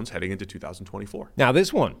Daniel Jones heading into 2024? Now,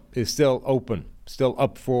 this one is still open, still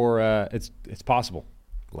up for it's possible,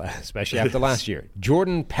 especially after last year.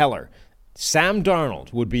 Jordan Peller. Sam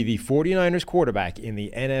Darnold would be the 49ers quarterback in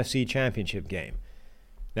the NFC Championship game.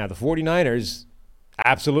 Now, the 49ers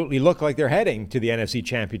absolutely look like they're heading to the NFC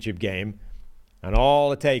Championship game, and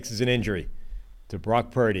all it takes is an injury to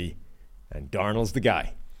Brock Purdy, and Darnold's the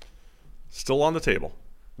guy. Still on the table.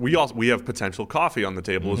 We have potential coffee on the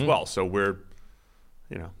table as well, so we're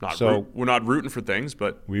not rooting for things,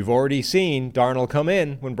 but we've already seen Darnold come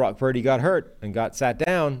in when Brock Purdy got hurt and got sat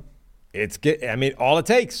down. All it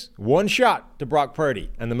takes, one shot to Brock Purdy,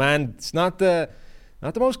 and the man's not the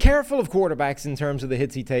most careful of quarterbacks in terms of the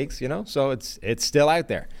hits he takes, so it's still out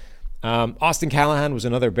there. Austin Callahan was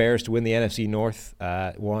another Bears to win the NFC North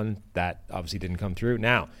one that obviously didn't come through.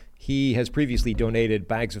 Now, he has previously donated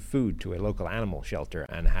bags of food to a local animal shelter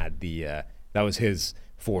and had that was his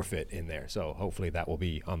forfeit in there. So hopefully that will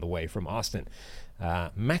be on the way from Austin.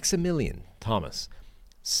 Maximilian Thomas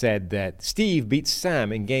said that Steve beat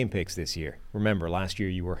Sam in game picks this year. Remember, last year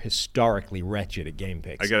you were historically wretched at game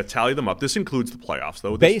picks. I got to tally them up. This includes the playoffs,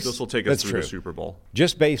 though. This will take us through the Super Bowl.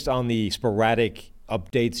 Just based on the sporadic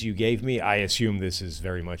updates you gave me, I assume this is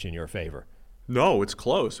very much in your favor. No, it's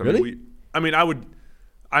close. Really?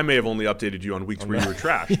 I may have only updated you on weeks where you were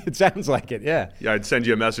trash. It sounds like it, yeah. Yeah, I'd send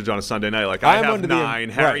you a message on a Sunday night like, I have 9,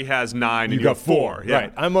 Harry has 9, and you have 4. Yeah.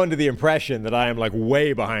 Right. I'm under the impression that I am like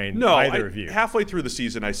way behind either of you. Halfway through the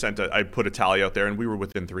season, I put a tally out there, and we were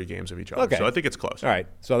within 3 games of each other. Okay. So I think it's close. All right.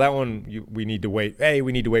 So that one, we need to wait. A,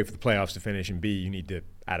 we need to wait for the playoffs to finish, and B, you need to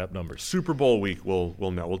add up numbers. Super Bowl week, we'll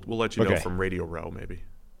know. We'll let you know from Radio Row, maybe.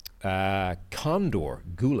 Condor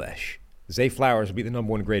Gulesh. Zay Flowers will be the number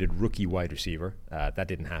 1 graded rookie wide receiver. That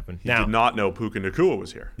didn't happen. He did not know Puka Nacua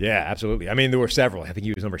was here. Yeah, absolutely. I mean, there were several. I think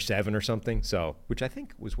he was number 7 or something. So, which I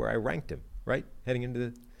think was where I ranked him, right? Heading into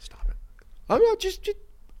the. Stop it.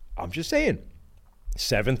 I'm just saying.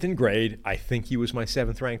 7th in grade. I think he was my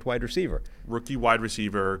 7th ranked wide receiver. Rookie wide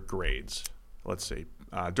receiver grades. Let's see.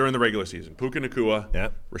 During the regular season, Puka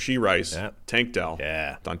Nacua, Rashee Rice, Tank Dell,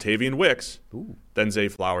 Dontavian Wicks, then Zay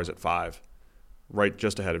Flowers at 5. Right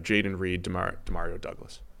just ahead of Jaden Reed, Demario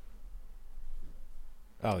Douglas.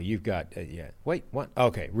 Oh, you've got, Wait, what?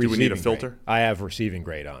 Okay. Do we need a filter? Grade. I have receiving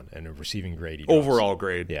grade on, and a receiving grade he drops. Overall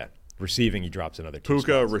grade. Yeah. Receiving, he drops another 2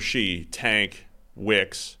 Puka, spots. Rashee, Tank,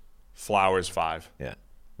 Wicks, Flowers 5. Yeah.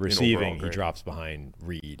 Receiving, he drops behind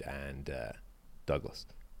Reed and Douglas.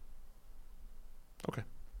 Okay.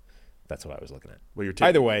 That's what I was looking at. Well,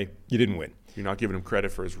 either way, you didn't win. You're not giving him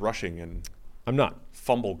credit for his rushing and I'm not.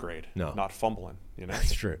 Fumble grade. No. Not fumbling.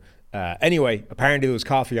 That's true. Anyway, apparently there was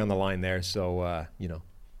coffee on the line there, so, you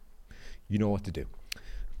know what to do.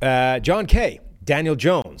 John K. Daniel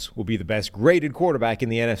Jones will be the best graded quarterback in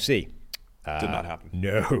the NFC. Did not happen.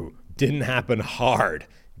 No, didn't happen hard.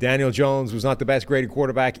 Daniel Jones was not the best graded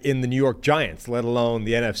quarterback in the New York Giants, let alone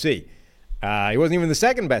the NFC. He wasn't even the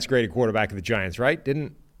second best graded quarterback of the Giants, right?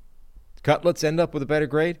 Didn't Cutlets end up with a better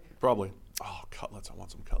grade? Probably. Oh, Cutlets. I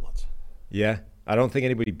want some Cutlets. Yeah. I don't think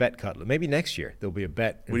anybody bet Cutlet. Maybe next year there'll be a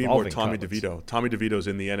bet involving We need more Tommy Cutlets. DeVito. Tommy DeVito's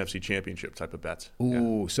in the NFC Championship type of bets.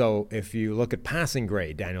 Ooh, so if you look at passing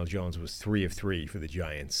grade, Daniel Jones was 3 of 3 for the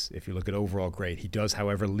Giants. If you look at overall grade, he does,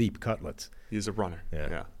 however, leap Cutlets. He's a runner.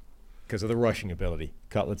 Yeah. Because of the rushing ability.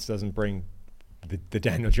 Cutlets doesn't bring the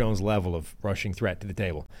Daniel Jones level of rushing threat to the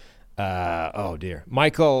table. Oh, dear.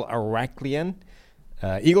 Michael Araklian.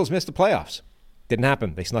 Eagles missed the playoffs. Didn't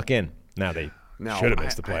happen. They snuck in. Now they should have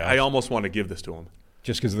missed the playoffs. I almost want to give this to them.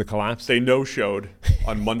 Just because of the collapse? They no-showed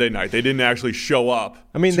on Monday night. They didn't actually show up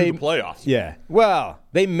to the playoffs. Yeah. Well,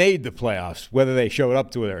 they made the playoffs. Whether they showed up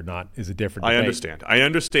to it or not is a different debate. I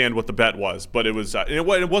understand what the bet was, but it was it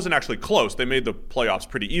wasn't actually close. They made the playoffs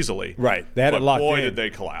pretty easily. Right. They had it locked in. Boy, did they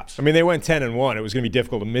collapse. I mean, they went 10-1. It was going to be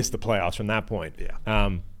difficult to miss the playoffs from that point.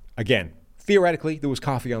 Yeah. Again, theoretically, there was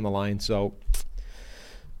coffee on the line, so...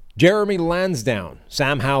 Jeremy Lansdowne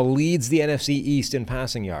somehow leads the NFC East in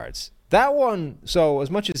passing yards. That one, so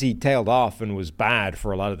as much as he tailed off and was bad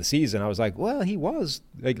for a lot of the season, I was like, well, he was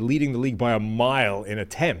leading the league by a mile in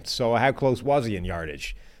attempts. So how close was he in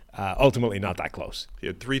yardage? Ultimately, not that close. He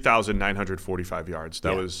had 3,945 yards.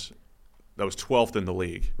 That was 12th in the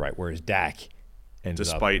league. Right, whereas Dak ended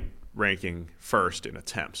up... Despite ranking first in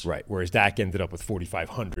attempts. Right, whereas Dak ended up with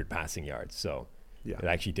 4,500 passing yards. So... Yeah. It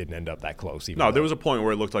actually didn't end up that close. There was a point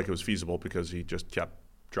where it looked like it was feasible because he just kept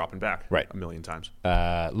dropping back a million times.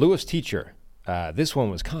 Lewis Teacher. This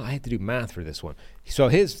one was I had to do math for this one. So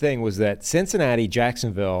his thing was that Cincinnati,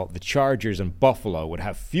 Jacksonville, the Chargers, and Buffalo would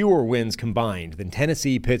have fewer wins combined than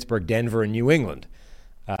Tennessee, Pittsburgh, Denver, and New England.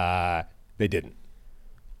 They didn't.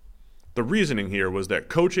 The reasoning here was that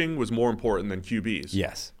coaching was more important than QBs.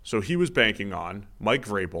 Yes. So he was banking on Mike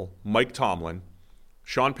Vrabel, Mike Tomlin,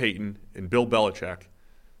 Sean Payton, and Bill Belichick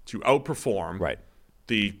to outperform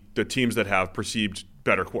the teams that have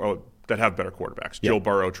better quarterbacks. Joe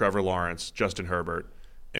Burrow, Trevor Lawrence, Justin Herbert,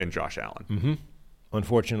 and Josh Allen. Mm-hmm.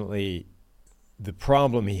 Unfortunately, the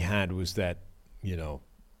problem he had was that,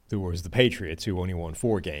 there was the Patriots who only won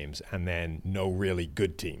 4 games and then no really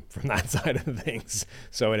good team from that side of things.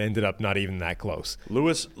 So it ended up not even that close.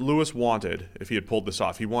 Lewis wanted, if he had pulled this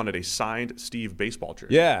off, he wanted a signed Steve baseball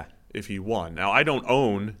jersey. Yeah. If he won. Now, I don't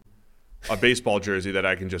own a baseball jersey that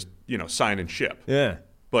I can just, sign and ship. Yeah.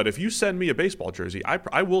 But if you send me a baseball jersey,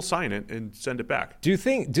 I will sign it and send it back. Do you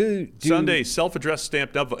think... Sunday, self-addressed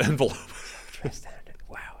stamped envelope.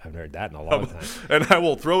 Wow, I haven't heard that in a long time. And I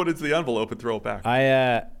will throw it into the envelope and throw it back.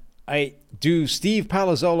 Do Steve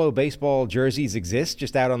Palazzolo baseball jerseys exist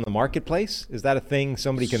just out on the marketplace? Is that a thing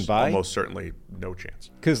somebody can buy? Almost certainly no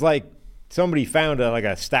chance. Because, somebody found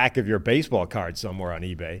a stack of your baseball cards somewhere on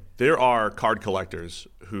eBay. There are card collectors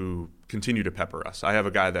who continue to pepper us. I have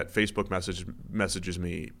a guy that Facebook messages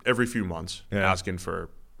me every few months asking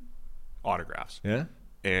for autographs. Yeah.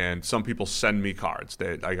 And some people send me cards.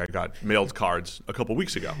 I got mailed cards a couple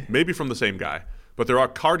weeks ago, maybe from the same guy. But there are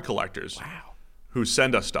card collectors who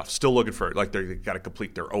send us stuff, still looking for it. Like they got to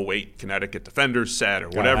complete their '08 Connecticut Defenders set or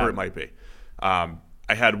whatever it might be. I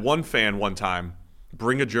had one fan one time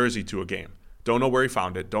bring a jersey to a game. Don't know where he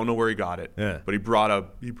found it. Don't know where he got it. Yeah. But he brought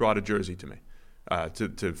a jersey to me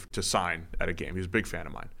to sign at a game. He was a big fan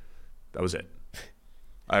of mine. That was it.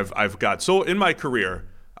 I've got in my career,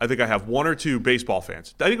 I think I have one or two baseball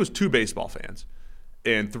fans. I think it was 2 baseball fans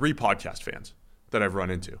and 3 podcast fans that I've run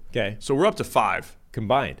into. Okay. So we're up to 5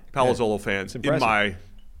 combined Palazzolo fans in impressive.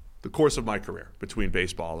 the course of my career between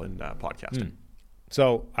baseball and podcasting.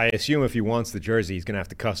 So I assume if he wants the jersey, he's going to have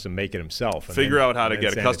to custom make it himself. And Figure then- out how to and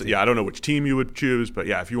get then a send custom. it to Yeah, I don't know which team you would choose, but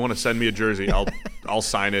yeah, if you want to send me a jersey, I'll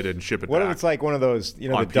sign it and ship it What back. if it's like one of those, On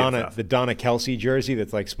PFF. the Donna Kelsey jersey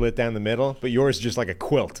that's like split down the middle, but yours is just like a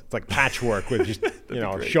quilt. It's like patchwork with just a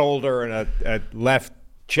great. shoulder and a left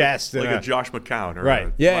chest. like and a Josh McCown or Right.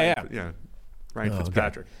 a Yeah, Ryan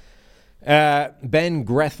Fitzpatrick. Ben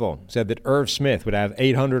Grethel said that Irv Smith would have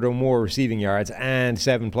 800 or more receiving yards and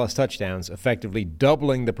 7+ touchdowns, effectively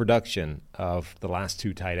doubling the production of the last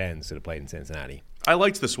 2 tight ends that have played in Cincinnati. I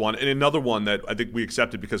liked this one, and another one that I think we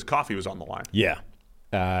accepted because Coffee was on the line. Yeah.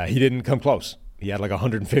 He didn't come close. He had like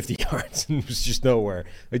 150 yards and was just nowhere.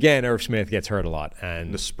 Again, Irv Smith gets hurt a lot.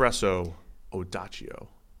 And Nespresso Odacchio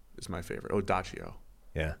is my favorite. Odacchio.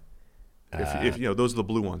 yeah, If those are the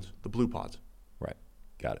blue ones, the blue pods. right.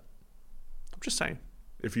 Got it. I'm just saying,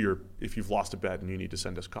 if you've lost a bet and you need to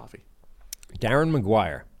send us coffee. Darren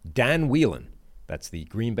McGuire, Dan Whelan, that's the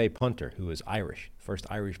Green Bay punter who is Irish, first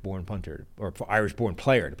Irish-born punter or Irish-born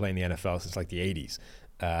player to play in the NFL since like the 80s,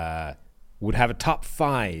 would have a top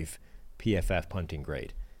 5 PFF punting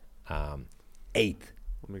grade. 8th.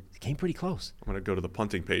 Came pretty close. I'm going to go to the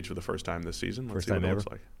punting page for the first time this season. Let's First see what time it ever.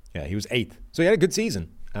 looks like. Yeah, he was 8th. So he had a good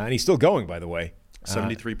season. And he's still going, by the way.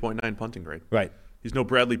 73.9 punting grade. Right. He's no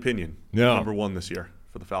Bradley Pinion. No. Number 1 this year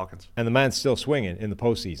for the Falcons. And the man's still swinging in the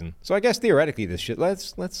postseason. So I guess theoretically this shit,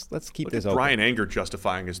 let's keep Look this at open. Brian Anger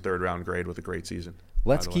justifying his 3rd round grade with a great season.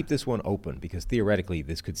 Let's by the keep way. this one open because theoretically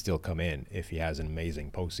this could still come in if he has an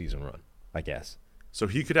amazing postseason run, I guess. So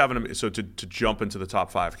he could have to jump into the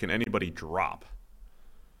top 5. Can anybody drop?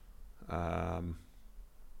 No.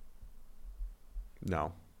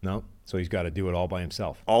 No? So he's got to do it all by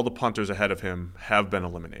himself. All the punters ahead of him have been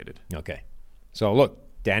eliminated. Okay. So look,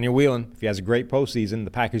 Daniel Whelan, if he has a great postseason,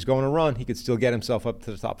 the Packers go on a run, he could still get himself up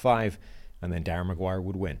to the top 5, and then Darren McGuire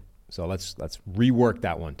would win. So let's rework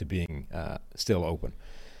that one to being still open.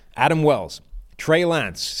 Adam Wells, Trey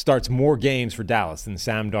Lance starts more games for Dallas than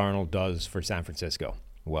Sam Darnold does for San Francisco.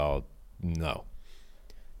 Well, no.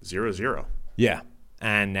 0-0. Yeah.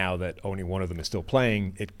 And now that only one of them is still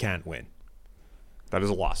playing, it can't win. That is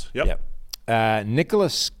a loss. Yep.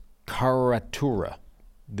 Nicholas Caratura.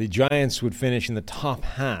 The Giants would finish in the top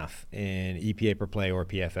half in EPA per play or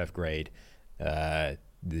PFF grade. The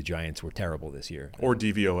Giants were terrible this year. Or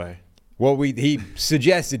DVOA. Well, he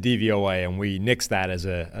suggested DVOA, and we nixed that as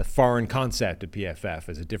a foreign concept at PFF,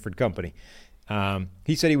 as a different company.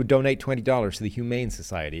 He said he would donate $20 to the Humane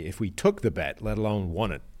Society if we took the bet, let alone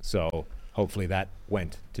won it. So hopefully that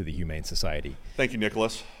went to the Humane Society. Thank you,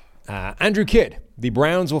 Nicholas. Andrew Kidd, the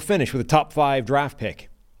Browns will finish with a top 5 draft pick.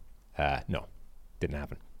 No, didn't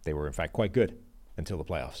happen. They were, in fact, quite good until the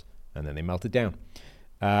playoffs, and then they melted down.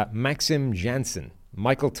 Maxim Jansen,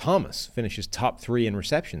 Michael Thomas finishes top 3 in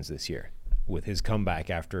receptions this year with his comeback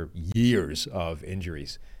after years of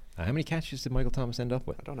injuries. How many catches did Michael Thomas end up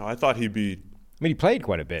with? I don't know. I thought he'd be. I mean, he played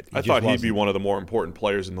quite a bit. I thought he'd be one of the more important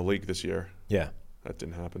players in the league this year. Yeah. That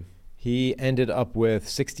didn't happen. He ended up with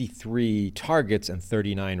 63 targets and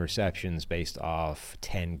 39 receptions based off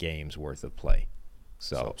 10 games worth of play.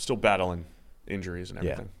 So Still battling injuries and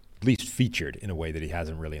everything. At least featured in a way that he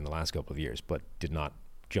hasn't really in the last couple of years, but did not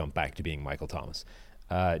jump back to being Michael Thomas.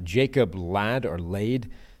 Jacob Lade,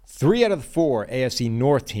 3 out of the 4 AFC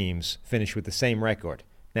North teams finished with the same record.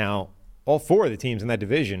 Now, all 4 of the teams in that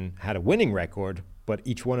division had a winning record, but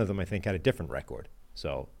each one of them, I think, had a different record.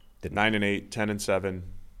 So 9-8, 10-7,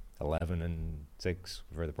 11-6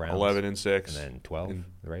 for the Browns, 11-6, and then 12 for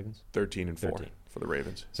the Ravens, 13-4 13 for the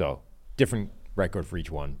Ravens. So different record for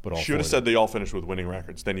each one, but all Should 4 have of said they all finished with winning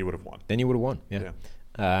records. Then you would have won. Then you would have won.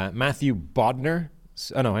 Yeah. Matthew Bodner.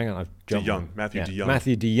 Oh no, hang on. Matthew DeYoung.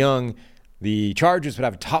 Matthew DeYoung. The Chargers would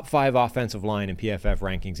have a top 5 offensive line in PFF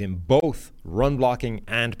rankings in both run blocking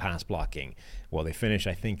and pass blocking. Well, they finished,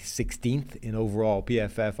 I think, 16th in overall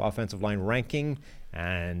PFF offensive line ranking,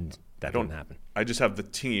 and that didn't happen. I just have the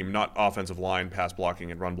team, not offensive line, pass blocking,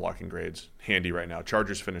 and run blocking grades handy right now.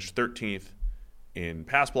 Chargers finished 13th in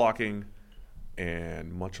pass blocking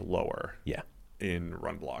and much lower in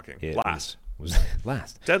run blocking. It last. was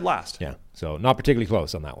last. Dead last. Yeah, so not particularly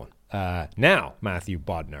close on that one. Now, Matthew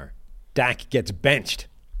Bodnar, Dak gets benched.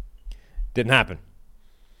 Didn't happen.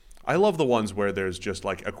 I love the ones where there's just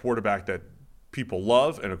like a quarterback that people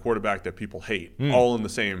love and a quarterback that people hate, all in the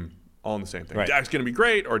same thing. Right. Dak's going to be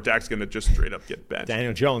great, or Dak's going to just straight up get benched.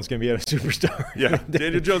 Daniel Jones is going to be a superstar. Yeah,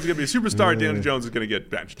 Daniel Jones is going to be a superstar. Daniel Jones is going to get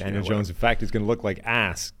benched. Daniel Jones, in fact, is going to look like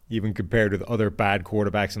ass, even compared with other bad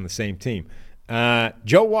quarterbacks on the same team.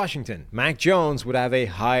 Joe Washington, Mac Jones would have a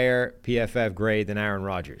higher PFF grade than Aaron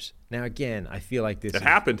Rodgers. Now, again, I feel like this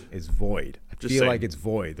is void. I feel like it's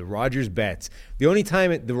void. The Rodgers bets. The only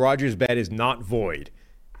time the Rodgers bet is not void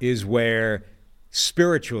is where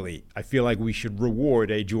spiritually I feel like we should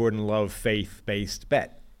reward a Jordan Love faith-based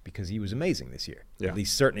bet because he was amazing this year, at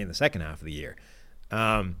least certainly in the second half of the year.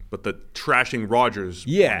 But the trashing Rodgers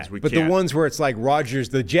ones, we but can't. The ones where it's like Rodgers,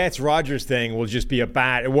 the Jets-Rodgers thing will just be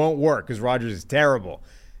it won't work because Rodgers is terrible.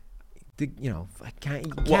 I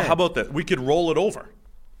can't. Well, how about that? We could roll it over.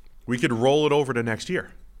 We could roll it over to next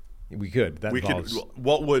year. We could.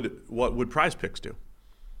 What would Prize Picks do?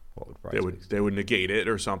 They would negate it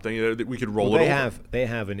or something. We could roll it over. They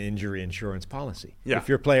have an injury insurance policy. Yeah. If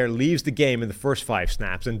your player leaves the game in the first 5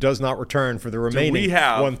 snaps and does not return for the remaining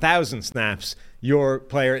 1,000 snaps, your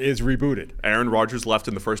player is rebooted. Aaron Rodgers left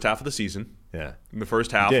in the first half of the season. Yeah. In the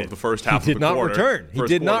first half of the first half of the quarter. He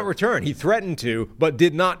did not return. He threatened to, but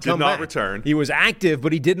did not come back. Did not return. He was active,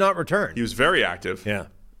 but he did not return. He was very active. Yeah.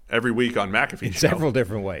 Every week on McAfee in several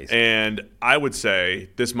different ways. And I would say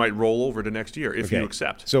this might roll over to next year if you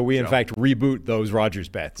accept. So we, in fact, reboot those Rodgers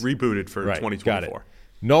bets. Rebooted for 2024. Got it.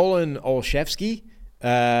 Nolan Olszewski,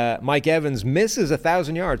 Mike Evans misses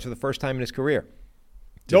 1,000 yards for the first time in his career.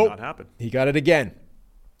 Did not happen. He got it again.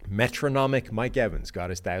 Metronomic Mike Evans got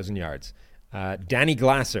his 1,000 yards. Danny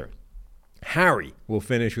Glasser. Harry will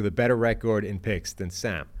finish with a better record in picks than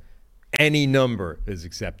Sam. Any number is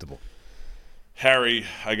acceptable. Harry,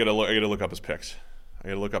 I gotta look up his picks. I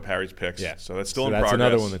gotta look up Harry's picks. Yeah. So that's still in progress. That's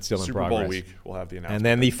another one that's still in Super progress. Bowl week, we'll have the announcement. And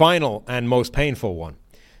then the final and most painful one.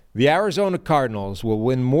 The Arizona Cardinals will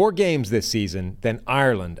win more games this season than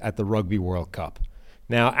Ireland at the Rugby World Cup.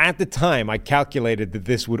 Now, at the time, I calculated that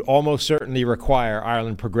this would almost certainly require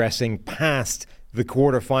Ireland progressing past the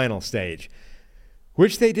quarterfinal stage,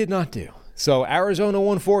 which they did not do. So Arizona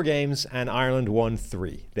won 4 games and Ireland won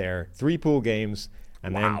 3. Their 3 pool games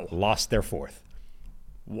and then lost their 4th.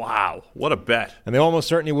 Wow, what a bet. And they almost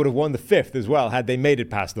certainly would have won the 5th as well had they made it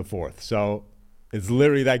past the 4th. So it's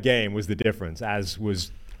literally that game was the difference, as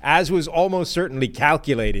was almost certainly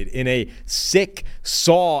calculated in a sick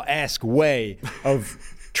Saw-esque way of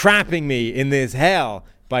trapping me in this hell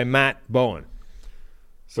by Matt Bowen.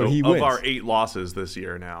 So he of wins. our 8 losses this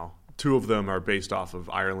year now, 2 of them are based off of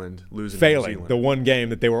Ireland losing to New Failing Zealand. the one game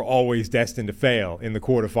that they were always destined to fail in the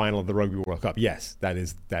quarterfinal of the Rugby World Cup. Yes, that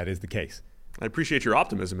is the case. I appreciate your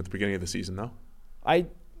optimism at the beginning of the season, though. I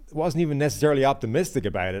wasn't even necessarily optimistic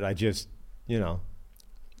about it. I just, You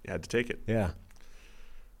had to take it. Yeah.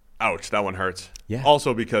 Ouch, that one hurts. Yeah.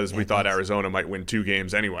 Also because we thought Arizona might win 2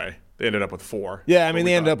 games anyway. They ended up with 4. Yeah, I mean,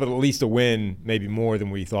 they ended up with at least a win, maybe more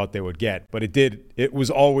than we thought they would get. But it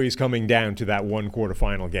was always coming down to that one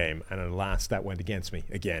quarterfinal game. And alas, that went against me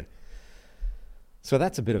again. So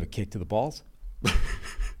that's a bit of a kick to the balls.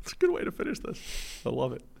 It's a good way to finish this. I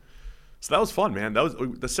love it. So that was fun, man. That was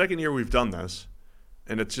the second year we've done this.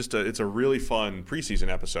 And it's just it's a really fun preseason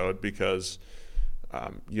episode because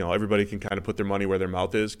everybody can kind of put their money where their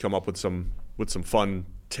mouth is, come up with some fun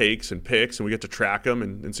takes and picks, and we get to track them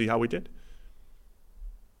and see how we did.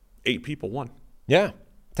 8 people won. Yeah.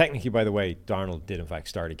 Technically, by the way, Darnold did in fact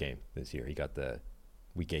start a game this year. He got the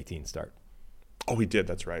Week 18 start. Oh, he did.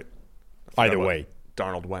 That's right. Either way,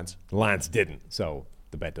 Darnold wins. Lance didn't, so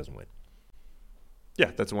the bet doesn't win.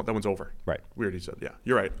 Yeah, that one's over. Right. We already said. Yeah,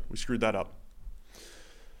 you're right. We screwed that up.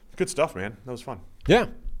 Good stuff, man. That was fun. Yeah.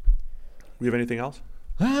 We have anything else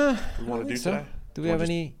we want to do today? Do we have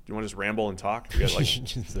any? Do you want to just ramble and talk? We got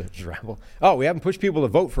just ramble. Oh, we haven't pushed people to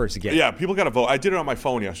vote for us again. Yeah, people got to vote. I did it on my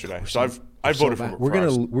phone yesterday, so I voted for.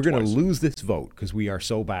 We're gonna lose this vote because we are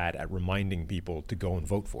so bad at reminding people to go and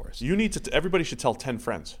vote for us. You need to. Everybody should tell 10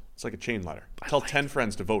 friends. It's like a chain letter. Tell 10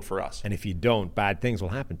 friends to vote for us. And if you don't, bad things will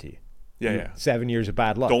happen to you. Yeah. 7 years of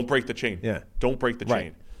bad luck. Don't break the chain. Yeah. Don't break the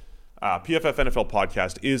chain. PFF NFL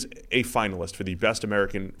Podcast is a finalist for the Best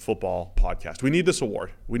American Football Podcast. We need this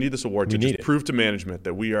award. We need this award to just prove to management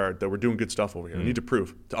that we're doing good stuff over here. We need to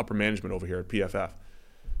prove to upper management over here at PFF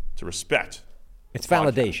to respect. It's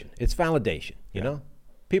validation. It's validation. You know,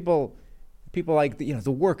 people like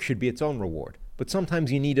the work should be its own reward, but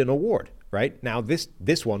sometimes you need an award, right? Now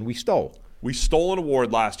this one we stole. We stole an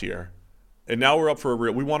award last year. And now we're up for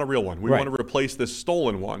we want a real one. We want to replace this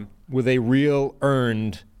stolen one with a real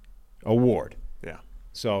earned award. Yeah.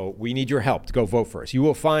 So we need your help to go vote for us. You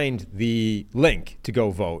will find the link to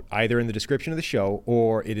go vote either in the description of the show,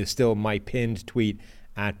 or it is still my pinned tweet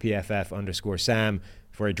at PFF_Sam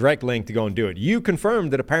for a direct link to go and do it. You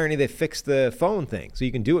confirmed that apparently they fixed the phone thing, so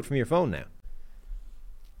you can do it from your phone now.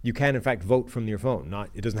 You can, in fact, vote from your phone.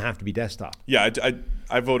 It doesn't have to be desktop. Yeah,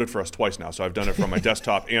 I voted for us twice now, so I've done it from my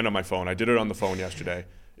desktop and on my phone. I did it on the phone yesterday.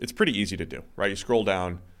 It's pretty easy to do, right? You scroll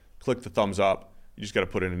down, click the thumbs up. You just got to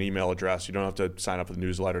put in an email address. You don't have to sign up for the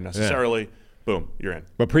newsletter necessarily. Yeah. Boom, you're in.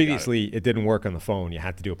 But previously, it didn't work on the phone. You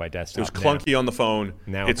had to do it by desktop. It was clunky on the phone.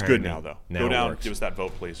 Now it's good now, though. Now go down, give us that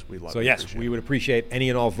vote, please. We love it. So, yes, we would appreciate any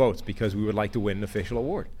and all votes because we would like to win an official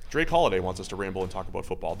award. Drake Holiday wants us to ramble and talk about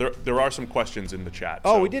football. There are some questions in the chat.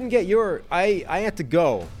 Oh, we didn't get your... I had to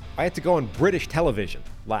go on British television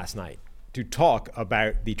last night to talk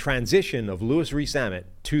about the transition of Louis Rees-Zammit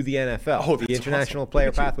to the NFL, the International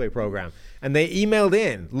Player Pathway Program. And they emailed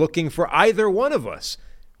in looking for either one of us,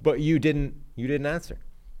 but you didn't answer.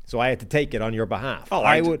 So I had to take it on your behalf. Oh,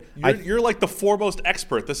 you're like the foremost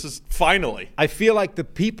expert. This is finally. I feel like the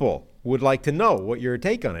people would like to know what your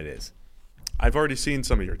take on it is. I've already seen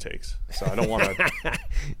some of your takes, so I don't want to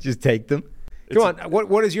just take them. Come on,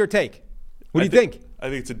 what is your take? What do you think? I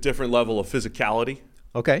think it's a different level of physicality.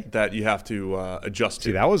 Okay. That you have to adjust to.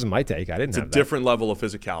 See, that wasn't my take. I didn't. It's a different level of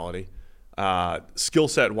physicality. Skill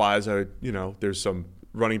set wise, there's some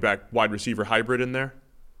running back wide receiver hybrid in there.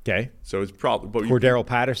 Okay. So it's probably Cordero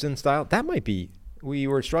Patterson style. That might be. We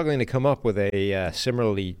were struggling to come up with a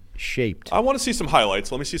similarly shaped. I want to see some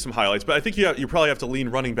highlights. Let me see some highlights. But I think you probably have to lean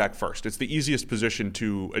running back first. It's the easiest position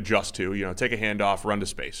to adjust to. Take a handoff, run to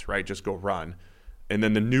space, right? Just go run. And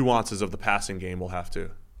then the nuances of the passing game will have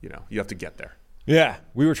to, you have to get there. Yeah,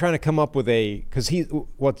 we were trying to come up with because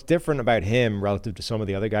what's different about him relative to some of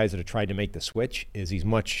the other guys that have tried to make the switch is he's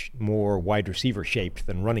much more wide receiver shaped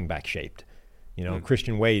than running back shaped.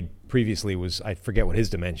 Christian Wade previously I forget what his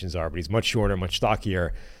dimensions are, but he's much shorter, much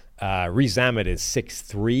stockier. Rees-Zammit is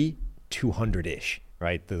 6'3", 200-ish,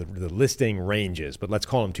 right? The listing ranges, but let's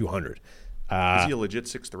call him 200. Is he a legit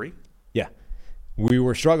 6'3"? Yeah. We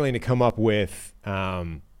were struggling to come up with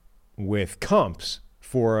comps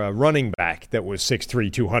for a running back that was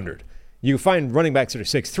 6'3", 200. You find running backs that are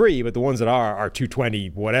 6'3", but the ones that are 220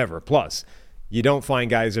 whatever plus. You don't find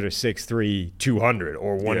guys that are 6'3", 200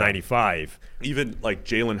 or 195. Yeah. Even like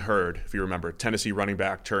Jalen Hurd, if you remember, Tennessee running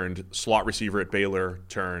back turned slot receiver at Baylor,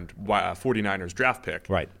 turned 49ers draft pick.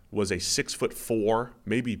 Right. Was a 6'4",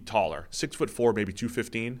 maybe taller, 6'4", maybe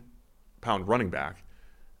 215-pound running back.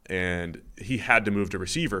 And he had to move to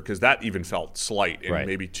receiver because that even felt slight and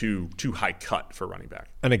maybe too high cut for running back.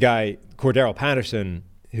 And a guy, Cordero Patterson,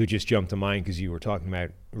 who just jumped to mind because you were talking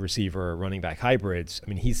about receiver running back hybrids. I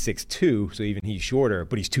mean, he's 6'2", so even he's shorter,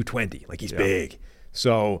 but he's 220. Like, he's big.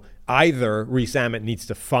 So either Rees-Zammit needs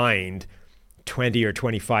to find 20 or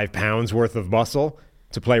 25 pounds worth of muscle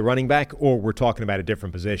to play running back, or we're talking about a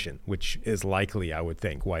different position, which is likely, I would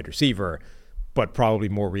think, wide receiver, but probably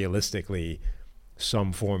more realistically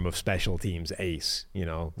some form of special teams ace,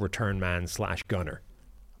 return man / gunner.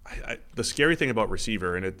 The scary thing about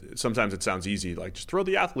receiver, and sometimes it sounds easy, like just throw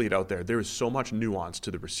the athlete out there. There is so much nuance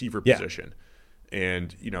to the receiver position.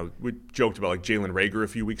 And, we joked about like Jalen Reagor a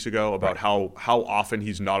few weeks ago about how often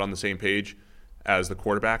he's not on the same page as the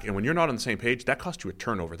quarterback. And when you're not on the same page, that costs you a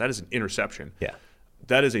turnover. That is an interception. Yeah.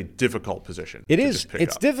 That is a difficult position. It is.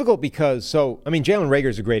 It's difficult because, Jalen Reagor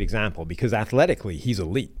is a great example because athletically he's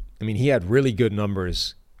elite. I mean, he had really good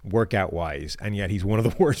numbers workout-wise, and yet he's one of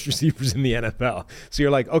the worst receivers in the NFL. So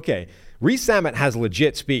you're like, okay, Rees-Zammit has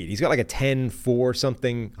legit speed. He's got like a 10.4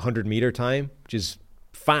 something 100-meter time, which is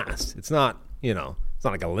fast. It's not, it's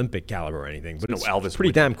not like Olympic caliber or anything, but it's Elvis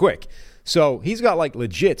pretty damn quick. So he's got like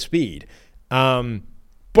legit speed.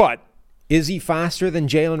 But is he faster than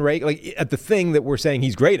Jalen Reagor? Like, at the thing that we're saying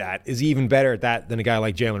he's great at, is he even better at that than a guy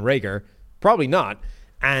like Jalen Reagor? Probably not,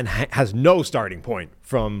 and has no starting point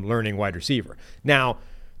from learning wide receiver. Now,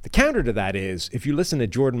 the counter to that is, if you listen to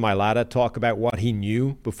Jordan Mailata talk about what he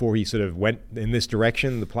knew before he sort of went in this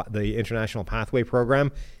direction, the International Pathway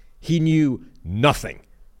Program, he knew nothing,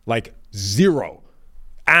 like zero,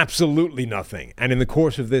 absolutely nothing. And in the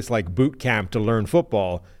course of this like boot camp to learn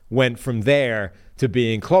football, went from there to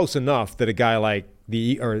being close enough that a guy like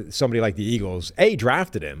somebody like the Eagles, A,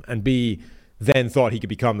 drafted him, and B, then thought he could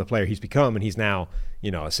become the player he's become, and he's now, a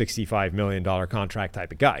 $65 million contract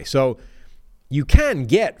type of guy. So you can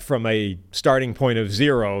get from a starting point of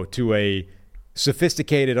zero to a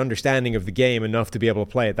sophisticated understanding of the game enough to be able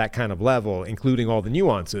to play at that kind of level, including all the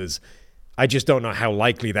nuances. I just don't know how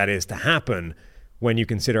likely that is to happen when you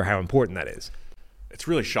consider how important that is. It's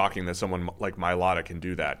really shocking that someone like Mailata can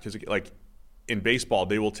do that, because like in baseball,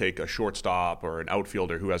 they will take a shortstop or an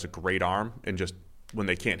outfielder who has a great arm and just, when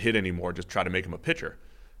they can't hit anymore, just try to make him a pitcher.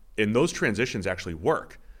 And those transitions actually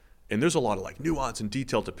work. And there's a lot of like nuance and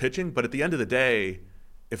detail to pitching, but at the end of the day,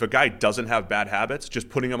 if a guy doesn't have bad habits, just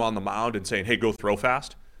putting him on the mound and saying, hey, go throw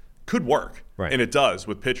fast, could work. Right. And it does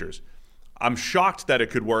with pitchers. I'm shocked that it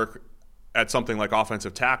could work at something like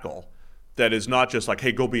offensive tackle, that is not just like,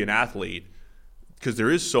 hey, go be an athlete, because there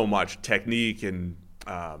is so much technique, and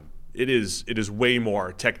it is way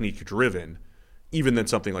more technique driven even than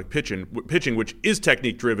something like pitching, which is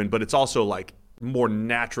technique driven, but it's also like more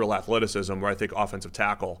natural athleticism, where I think offensive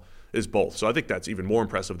tackle is both. So I think that's even more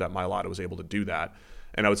impressive that Mailata was able to do that.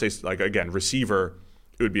 And I would say, like, again, receiver,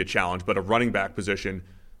 it would be a challenge, but a running back position,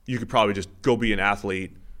 you could probably just go be an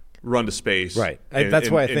athlete, run to space. Right. That's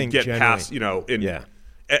why I think get past,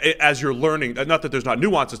 as you're learning, not that there's not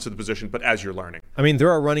nuances to the position, but as you're learning. I mean, there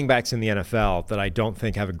are running backs in the NFL that I don't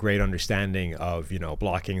think have a great understanding of,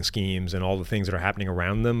 blocking schemes and all the things that are happening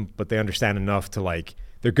around them, but they understand enough to, like,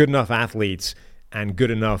 they're good enough athletes and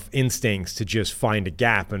good enough instincts to just find a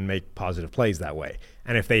gap and make positive plays that way.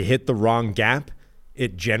 And if they hit the wrong gap,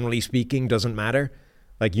 it, generally speaking, doesn't matter.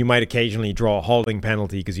 Like, you might occasionally draw a holding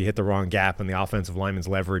penalty because you hit the wrong gap and the offensive lineman's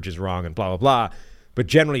leverage is wrong and blah, blah, blah. But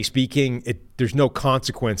generally speaking, there's no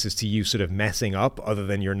consequences to you sort of messing up other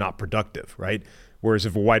than you're not productive, right? Whereas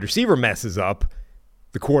if a wide receiver messes up,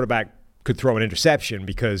 the quarterback could throw an interception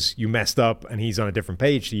because you messed up and he's on a different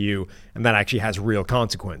page to you, and that actually has real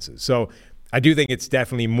consequences. So I do think it's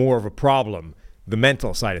definitely more of a problem, the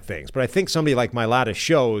mental side of things. But I think somebody like Mailata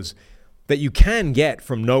shows that you can get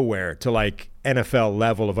from nowhere to like NFL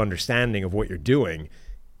level of understanding of what you're doing.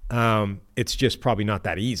 It's just probably not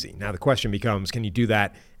that easy. Now the question becomes, can you do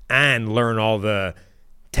that and learn all the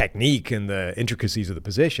technique and the intricacies of the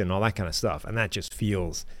position, all that kind of stuff? And that just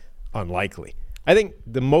feels unlikely. I think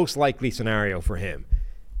the most likely scenario for him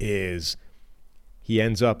is he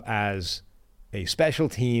ends up as a special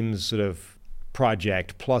teams sort of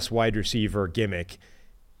project plus wide receiver gimmick,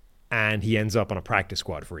 and he ends up on a practice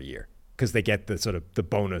squad for a year because they get the sort of the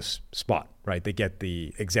bonus spot, right? They get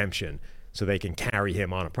the exemption so they can carry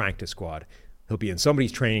him on a practice squad. He'll be in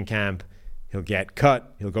somebody's training camp. He'll get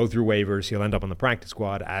cut. He'll go through waivers. He'll end up on the practice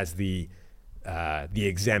squad as the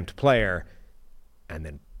exempt player, and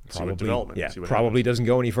then probably doesn't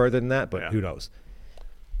go any further than that, but who knows?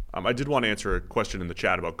 I did want to answer a question in the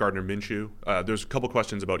chat about Gardner Minshew. There's a couple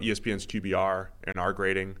questions about ESPN's QBR and our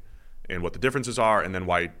grading and what the differences are, and then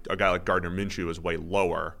why a guy like Gardner Minshew is way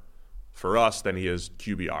lower for us than he is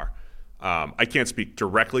QBR. I can't speak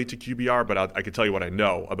directly to QBR, but I can tell you what I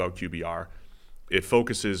know about QBR. It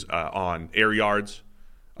focuses on air yards.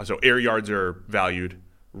 So air yards are valued.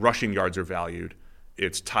 Rushing yards are valued.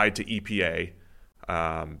 It's tied to EPA.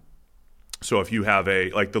 So if you have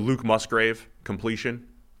like the Luke Musgrave completion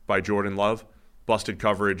by Jordan Love, busted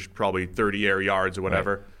coverage, probably 30 air yards or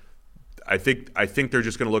whatever. Right. I think they're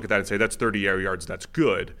just going to look at that and say that's 30 air yards, that's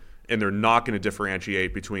good, and they're not going to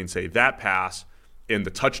differentiate between, say, that pass and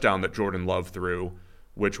the touchdown that Jordan Love threw,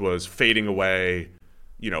 which was fading away,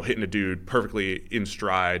 hitting a dude perfectly in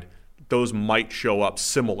stride. Those might show up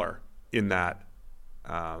similar in that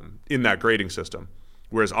grading system.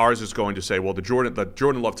 Whereas ours is going to say, well, the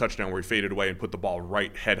Jordan Love touchdown where he faded away and put the ball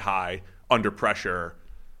right head high under pressure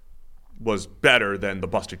was better than the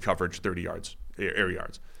busted coverage 30 yards, air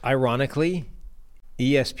yards. Ironically,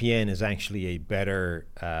 ESPN is actually a better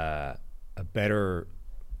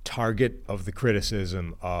target of the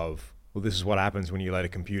criticism of, well, this is what happens when you let a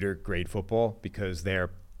computer grade football, because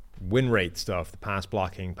their win rate stuff, the pass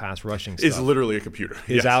blocking, pass rushing stuff, is literally a computer.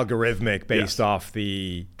 Is algorithmic based off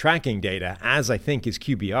the tracking data, as I think is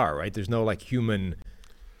QBR, right? There's no like human.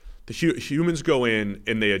 The humans go in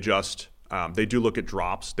and they adjust. They do look at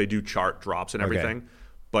drops. They do chart drops and everything. Okay.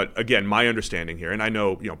 But again, my understanding here, and I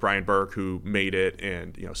know Brian Burke, who made it,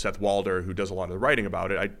 and Seth Walder, who does a lot of the writing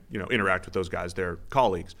about it. I interact with those guys; they're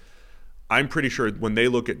colleagues. I'm pretty sure when they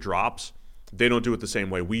look at drops, they don't do it the same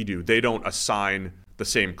way we do. They don't assign the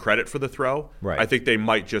same credit for the throw. Right. I think they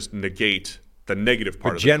might just negate the negative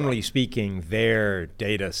part of the generally speaking, their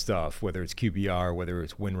data stuff, whether it's QBR, whether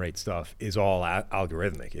it's win rate stuff, is all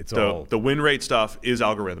algorithmic. It's the win rate stuff is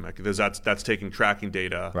algorithmic because that's taking tracking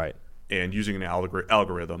data and using an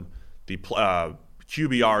algorithm. The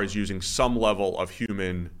QBR is using some level of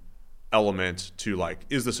human element to, like,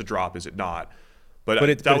 is this a drop? Is it not? But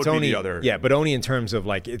that would be the other. Yeah, but only in terms of,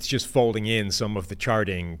 like, it's just folding in some of the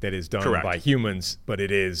charting that is done by humans, but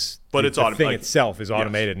it is. But the thing itself is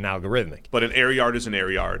automated and algorithmic. But an air yard is an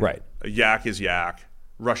air yard. Right. A yak is yak.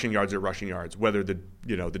 rushing yards are rushing yards, whether the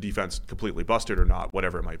defense completely busted or not,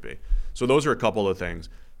 whatever it might be. So those are a couple of things.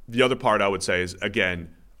 The other part I would say is,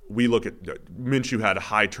 again, we look at Minshew had a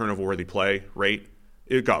high turnover-worthy play rate.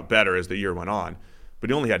 It got better as the year went on, but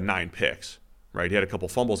he only had 9 picks, right? He had a couple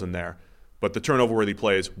fumbles in there. But the turnover-worthy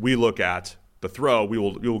plays, we look at the throw, we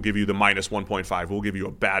will give you the minus 1.5. We'll give you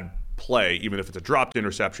a bad play, even if it's a dropped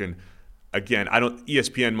interception. Again,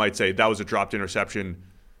 ESPN might say that was a dropped interception,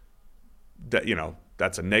 that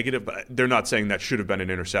that's a negative, but they're not saying that should have been an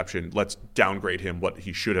interception. Let's downgrade him what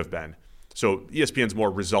he should have been. So ESPN's more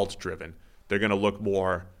results driven. They're going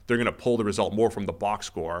to pull the result more from the box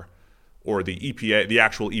score or the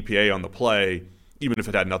actual EPA on the play, even if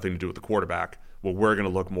it had nothing to do with the quarterback. Well, we're going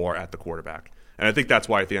to look more at the quarterback. And I think that's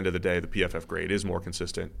why at the end of the day, the PFF grade is more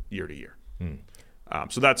consistent year to year.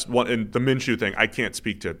 So that's one. And the Minshew thing, I can't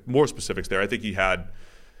speak to more specifics there. I think he had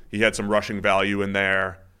some rushing value in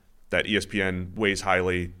there that ESPN weighs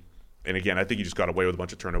highly. And again, I think he just got away with a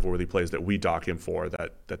bunch of turnover-worthy plays that we dock him for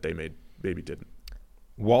that they maybe didn't.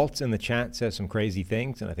 Waltz in the chat says some crazy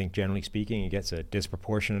things, and I think generally speaking, he gets a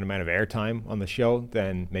disproportionate amount of airtime on the show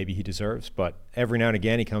than maybe he deserves. But every now and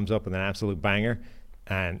again, he comes up with an absolute banger.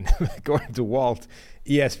 And according to Walt,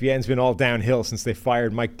 ESPN's been all downhill since they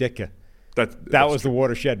fired Mike Ditka. That was the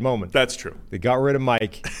watershed moment. That's true. They got rid of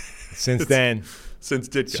Mike. Since then, since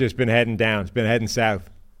Ditka, it's just been heading down. It's been heading south.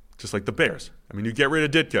 Just like the Bears. I mean, you get rid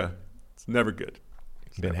of Ditka, it's never good.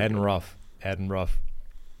 It's been heading rough.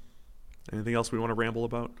 Anything else we want to ramble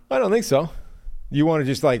about? I don't think so. You want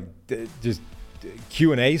to just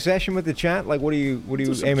Q&A session with the chat? Like, what are you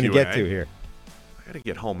aiming to get to here? I got to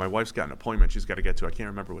get home. My wife's got an appointment she's got to get to. I can't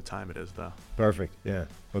remember what time it is, though. Perfect. Yeah.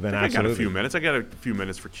 Well, then I got a few minutes. I got a few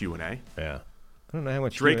minutes for Q&A. Yeah. I don't know how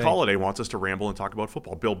much Drake Q&A. Holiday wants us to ramble and talk about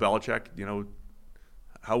football. Bill Belichick,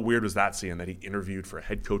 how weird was that seeing that he interviewed for a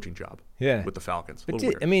head coaching job with the Falcons? A little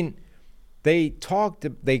weird. I mean, they termed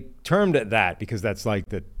it that because that's like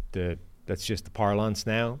that's just the parlance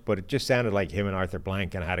now, but it just sounded like him and Arthur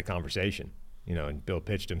Blank kind of had a conversation, and Bill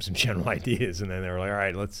pitched him some general ideas, and then they were like, all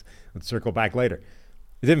right, let's circle back later.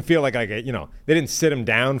 It didn't feel like they didn't sit him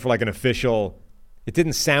down for like an official, it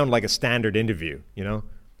didn't sound like a standard interview,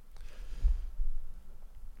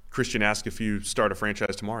 Christian asked, if you start a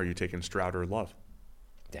franchise tomorrow, are you taking Stroud or Love?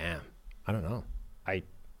 Damn. I don't know. I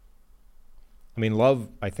mean, Love,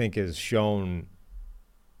 I think, has shown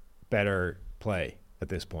better play at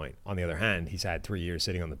this point. On the other hand, he's had 3 years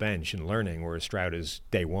sitting on the bench and learning, whereas Stroud is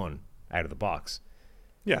day one out of the box.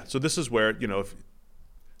 Yeah, so this is where, if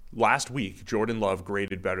last week, Jordan Love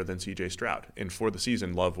graded better than C.J. Stroud. And for the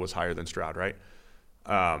season, Love was higher than Stroud, right?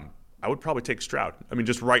 I would probably take Stroud. I mean,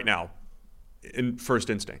 just right now, in first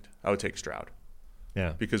instinct, I would take Stroud.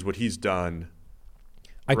 Yeah. Because what he's done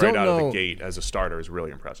out of the gate as a starter is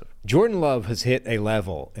really impressive. Jordan Love has hit a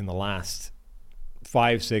level in the last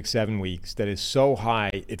 5, 6, 7 weeks that is so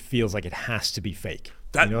high it feels like it has to be fake.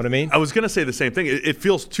 You know what I mean? I was going to say the same thing. It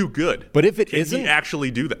feels too good. But if it Can isn't, he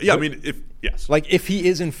actually do that? Yeah, yes. Like if he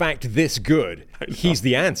is in fact this good, he's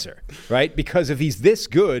the answer, right? Because if he's this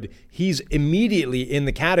good, he's immediately in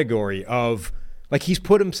the category of, like, he's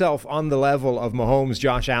put himself on the level of Mahomes,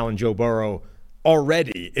 Josh Allen, Joe Burrow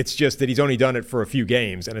already. It's just that he's only done it for a few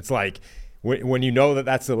games, and it's like when you know that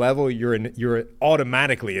that's the level, you're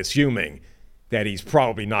automatically assuming that he's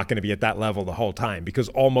probably not going to be at that level the whole time because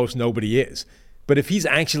almost nobody is. But if he's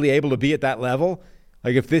actually able to be at that level,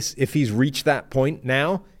 like if he's reached that point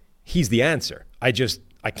now, he's the answer. I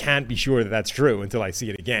can't be sure that that's true until I see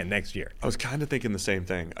it again next year. I was kind of thinking the same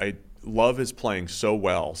thing. Love is playing so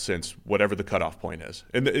well since whatever the cutoff point is.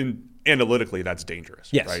 And analytically, that's dangerous,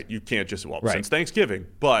 yes. Right? You can't just, since Thanksgiving.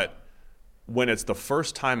 But when it's the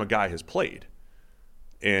first time a guy has played,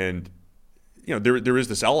 and, there is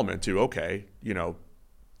this element to, okay, the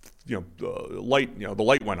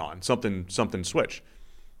light went on, something switched.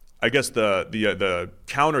 I guess the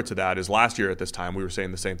counter to that is last year at this time we were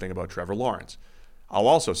saying the same thing about Trevor Lawrence. I'll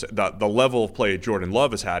also say that the level of play Jordan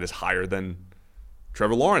Love has had is higher than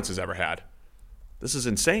Trevor Lawrence has ever had. This is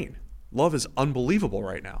insane. Love is unbelievable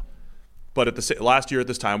right now. But last year at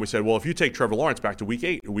this time we said, well, if you take Trevor Lawrence back to week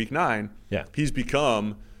 8 or week 9, he's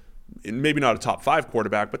become maybe not a top 5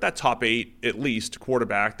 quarterback, but that top 8 at least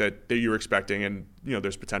quarterback that you're expecting, and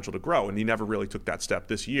there's potential to grow. And he never really took that step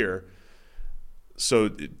this year. So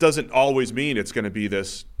it doesn't always mean it's going to be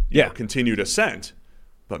this continued ascent.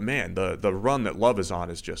 But man, the run that Love is on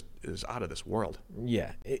is out of this world.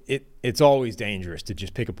 Yeah, it's always dangerous to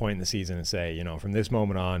just pick a point in the season and say, from this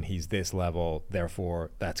moment on, he's this level,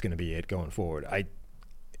 therefore that's going to be it going forward.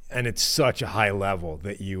 And it's such a high level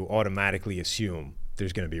that you automatically assume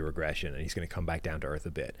there's going to be regression and he's going to come back down to earth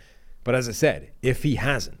a bit. But as I said, if he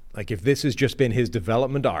hasn't, like if this has just been his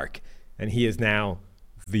development arc and he is now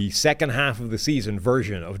the second half of the season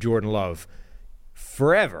version of Jordan Love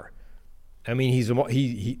forever, I mean, he's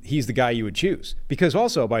the guy you would choose. Because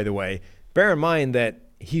also, by the way, bear in mind that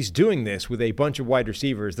he's doing this with a bunch of wide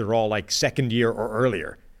receivers that are all like second year or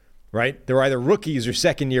earlier, right? They're either rookies or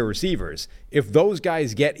second-year receivers. If those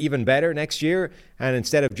guys get even better next year, and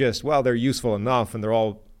instead of just, well, they're useful enough and they're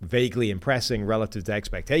all vaguely impressing relative to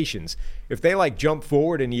expectations, if they like jump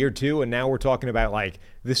forward in year 2 and now we're talking about like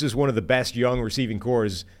this is one of the best young receiving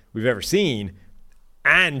cores we've ever seen,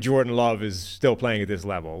 and Jordan Love is still playing at this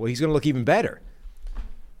level, well, he's going to look even better.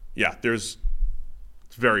 Yeah, it's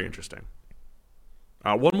very interesting.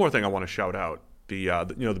 One more thing I want to shout out,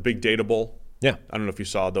 the big data bowl. Yeah. I don't know if you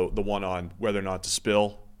saw the one on whether or not to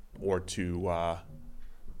spill or to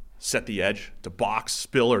set the edge, to box,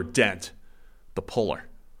 spill, or dent the puller.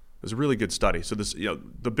 It was a really good study. So this,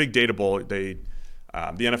 the big data bowl, the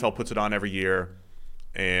NFL puts it on every year,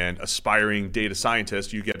 and aspiring data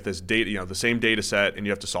scientists, you get this data, the same data set, and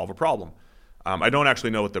you have to solve a problem. I don't actually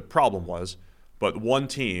know what the problem was, but one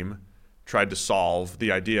team tried to solve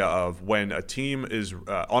the idea of when a team is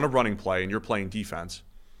on a running play and you're playing defense,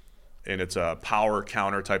 and it's a power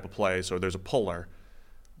counter type of play, so there's a puller.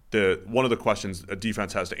 One of the questions a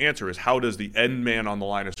defense has to answer is how does the end man on the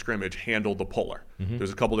line of scrimmage handle the puller? Mm-hmm.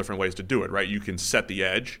 There's a couple different ways to do it, right? You can set the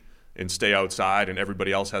edge and stay outside and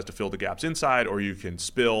everybody else has to fill the gaps inside, or you can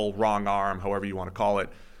spill, wrong arm, however you want to call it,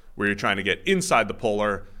 where you're trying to get inside the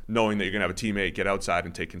puller knowing that you're going to have a teammate get outside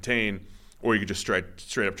and take contain, or you could just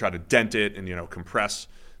straight up try to dent it and compress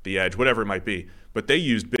the edge, whatever it might be. But they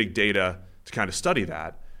used big data to kind of study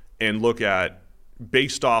that and look at,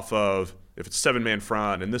 based off of if it's 7-man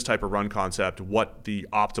front and this type of run concept, what the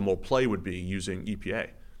optimal play would be using EPA.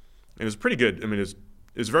 And it's pretty good. I mean,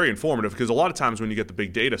 it's very informative because a lot of times when you get the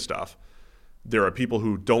big data stuff, there are people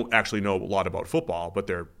who don't actually know a lot about football, but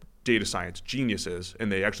they're data science geniuses,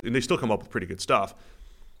 and they still come up with pretty good stuff.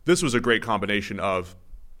 This was a great combination of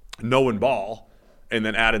knowing ball and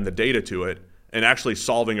then adding the data to it and actually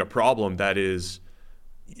solving a problem that is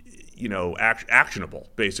actionable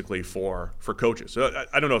basically for coaches. So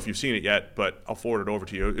I don't know if you've seen it yet, but I'll forward it over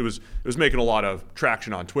to you. It was making a lot of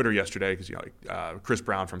traction on Twitter yesterday because Chris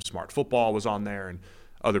Brown from Smart Football was on there and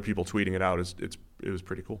other people tweeting it out. It was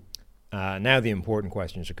pretty cool. Now the important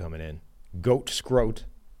questions are coming in. Goat Scroat,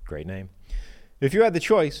 great name. If you had the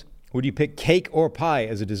choice, would you pick cake or pie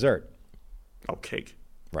as a dessert? Oh, cake.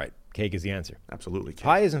 Right. Cake is the answer. Absolutely. Cake.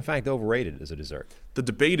 Pie is in fact overrated as a dessert. The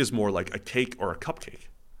debate is more like a cake or a cupcake.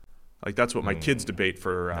 Like that's what my kids debate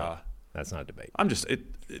for. No, that's not a debate.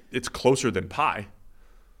 It's closer than pie.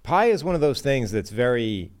 Pie is one of those things that's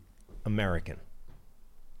very American.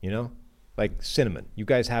 Like cinnamon. You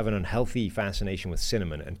guys have an unhealthy fascination with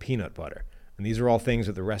cinnamon and peanut butter. And these are all things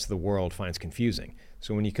that the rest of the world finds confusing.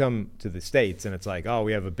 So when you come to the States and it's like, oh,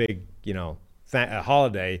 we have a big, a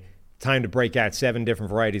holiday, time to break out 7 different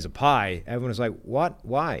varieties of pie, everyone is like, what?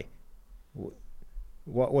 Why?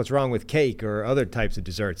 What's wrong with cake or other types of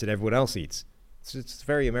desserts that everyone else eats? It's a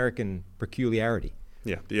very American peculiarity.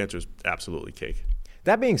 Yeah, the answer is absolutely cake.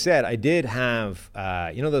 That being said, I did have,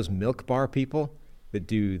 those Milk Bar people that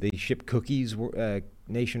they ship cookies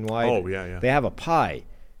nationwide. Oh, yeah. They have a pie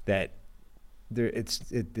that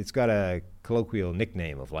it's got a colloquial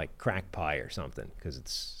nickname of like crack pie or something because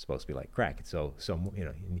it's supposed to be like crack. So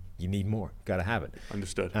you need more. Got to have it.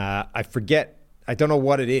 Understood. I forget. I don't know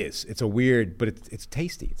what it is. It's a weird, but it's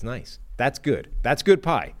tasty. It's nice. That's good. That's good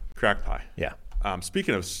pie. Crack pie. Yeah.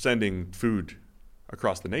 Speaking of sending food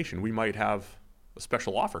across the nation, we might have a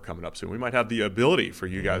special offer coming up soon. We might have the ability for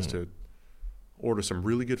you guys to order some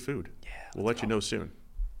really good food. Yeah. We'll let you know soon.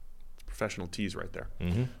 It's a professional tease right there.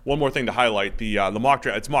 Mm-hmm. One more thing to highlight, the mock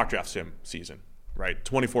draft. It's mock draft sim season, right?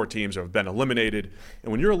 24 teams have been eliminated.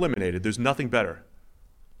 And when you're eliminated, there's nothing better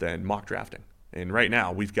than mock drafting. And right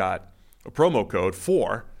now we've got a promo code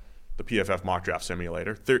for the PFF Mock Draft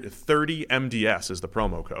Simulator. 30 MDS is the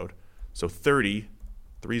promo code. So 30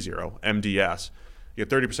 MDS. You get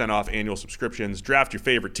 30% off annual subscriptions. Draft your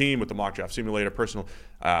favorite team with the Mock Draft Simulator. Personal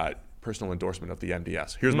endorsement of the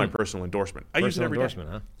MDS. Here's my personal endorsement. I use it every day.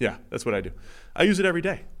 Huh? Yeah, that's what I do. I use it every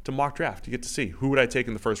day to mock draft. You get to see who would I take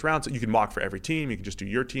in the first round. So you can mock for every team. You can just do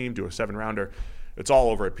your team, do a 7-rounder. It's all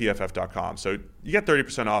over at pff.com. So you get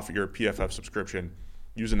 30% off your PFF subscription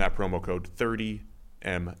using that promo code 30MDS.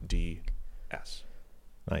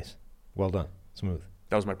 Nice. Well done. Smooth.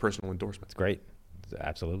 That was my personal endorsement. It's great.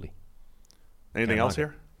 Absolutely. Anything else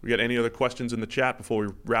here? We got any other questions in the chat before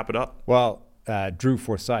we wrap it up? Well, Drew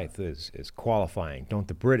Forsyth is qualifying. Don't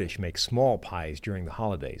the British make small pies during the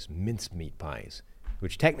holidays, mincemeat pies?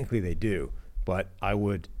 which technically they do, but I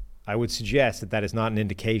would suggest that is not an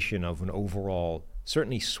indication of an overall,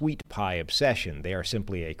 certainly sweet pie obsession. They are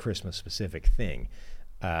simply a Christmas-specific thing.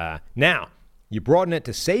 Now, you broaden it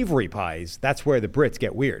to savory pies, that's where the Brits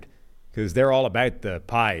get weird, because they're all about the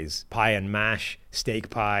pies, pie and mash, steak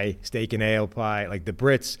pie, steak and ale pie. Like the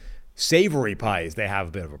Brits, savory pies, they have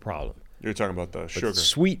a bit of a problem. You're talking about the sugar.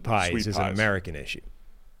 Sweet pies is an American issue.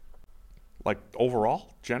 Like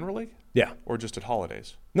overall, generally? Yeah. Or just at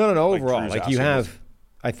holidays? No, Like overall. Drew's Like you asking have,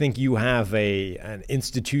 I think you have an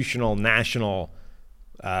institutional, national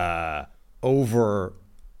over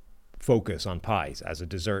focus on pies as a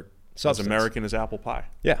dessert substance. As American as apple pie.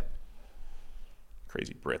 Yeah.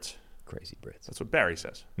 Crazy Brits. Crazy Brits. That's what Barry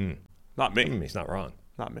says. Not me. He's not wrong.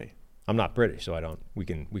 Not me. I'm not British, so I don't. We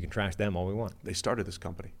can trash them all we want. They started this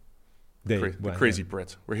company. The crazy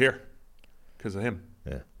Brits. We're here because of him.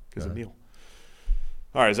 Yeah. Because of Neil.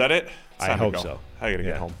 All right, is that it? It's I time to hope go. so. I got to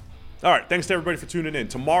get home. All right, thanks to everybody for tuning in.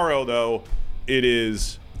 Tomorrow, though, it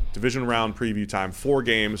is division round preview time. 4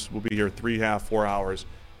 games. We'll be here 3.5, 4 hours.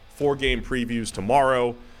 4-game previews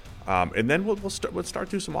tomorrow. And then we'll start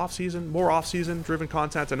doing some more off-season driven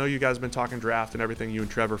content. I know you guys have been talking draft and everything, you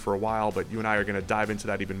and Trevor, for a while, but you and I are going to dive into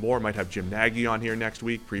that even more. Might have Jim Nagy on here next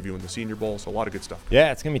week, previewing the Senior Bowl, so a lot of good stuff.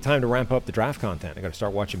 Yeah, it's going to be time to ramp up the draft content. I got to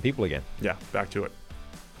start watching people again. Yeah, back to it.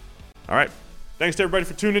 All right. Thanks to everybody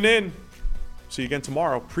for tuning in. See you again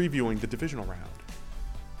tomorrow, previewing the divisional round.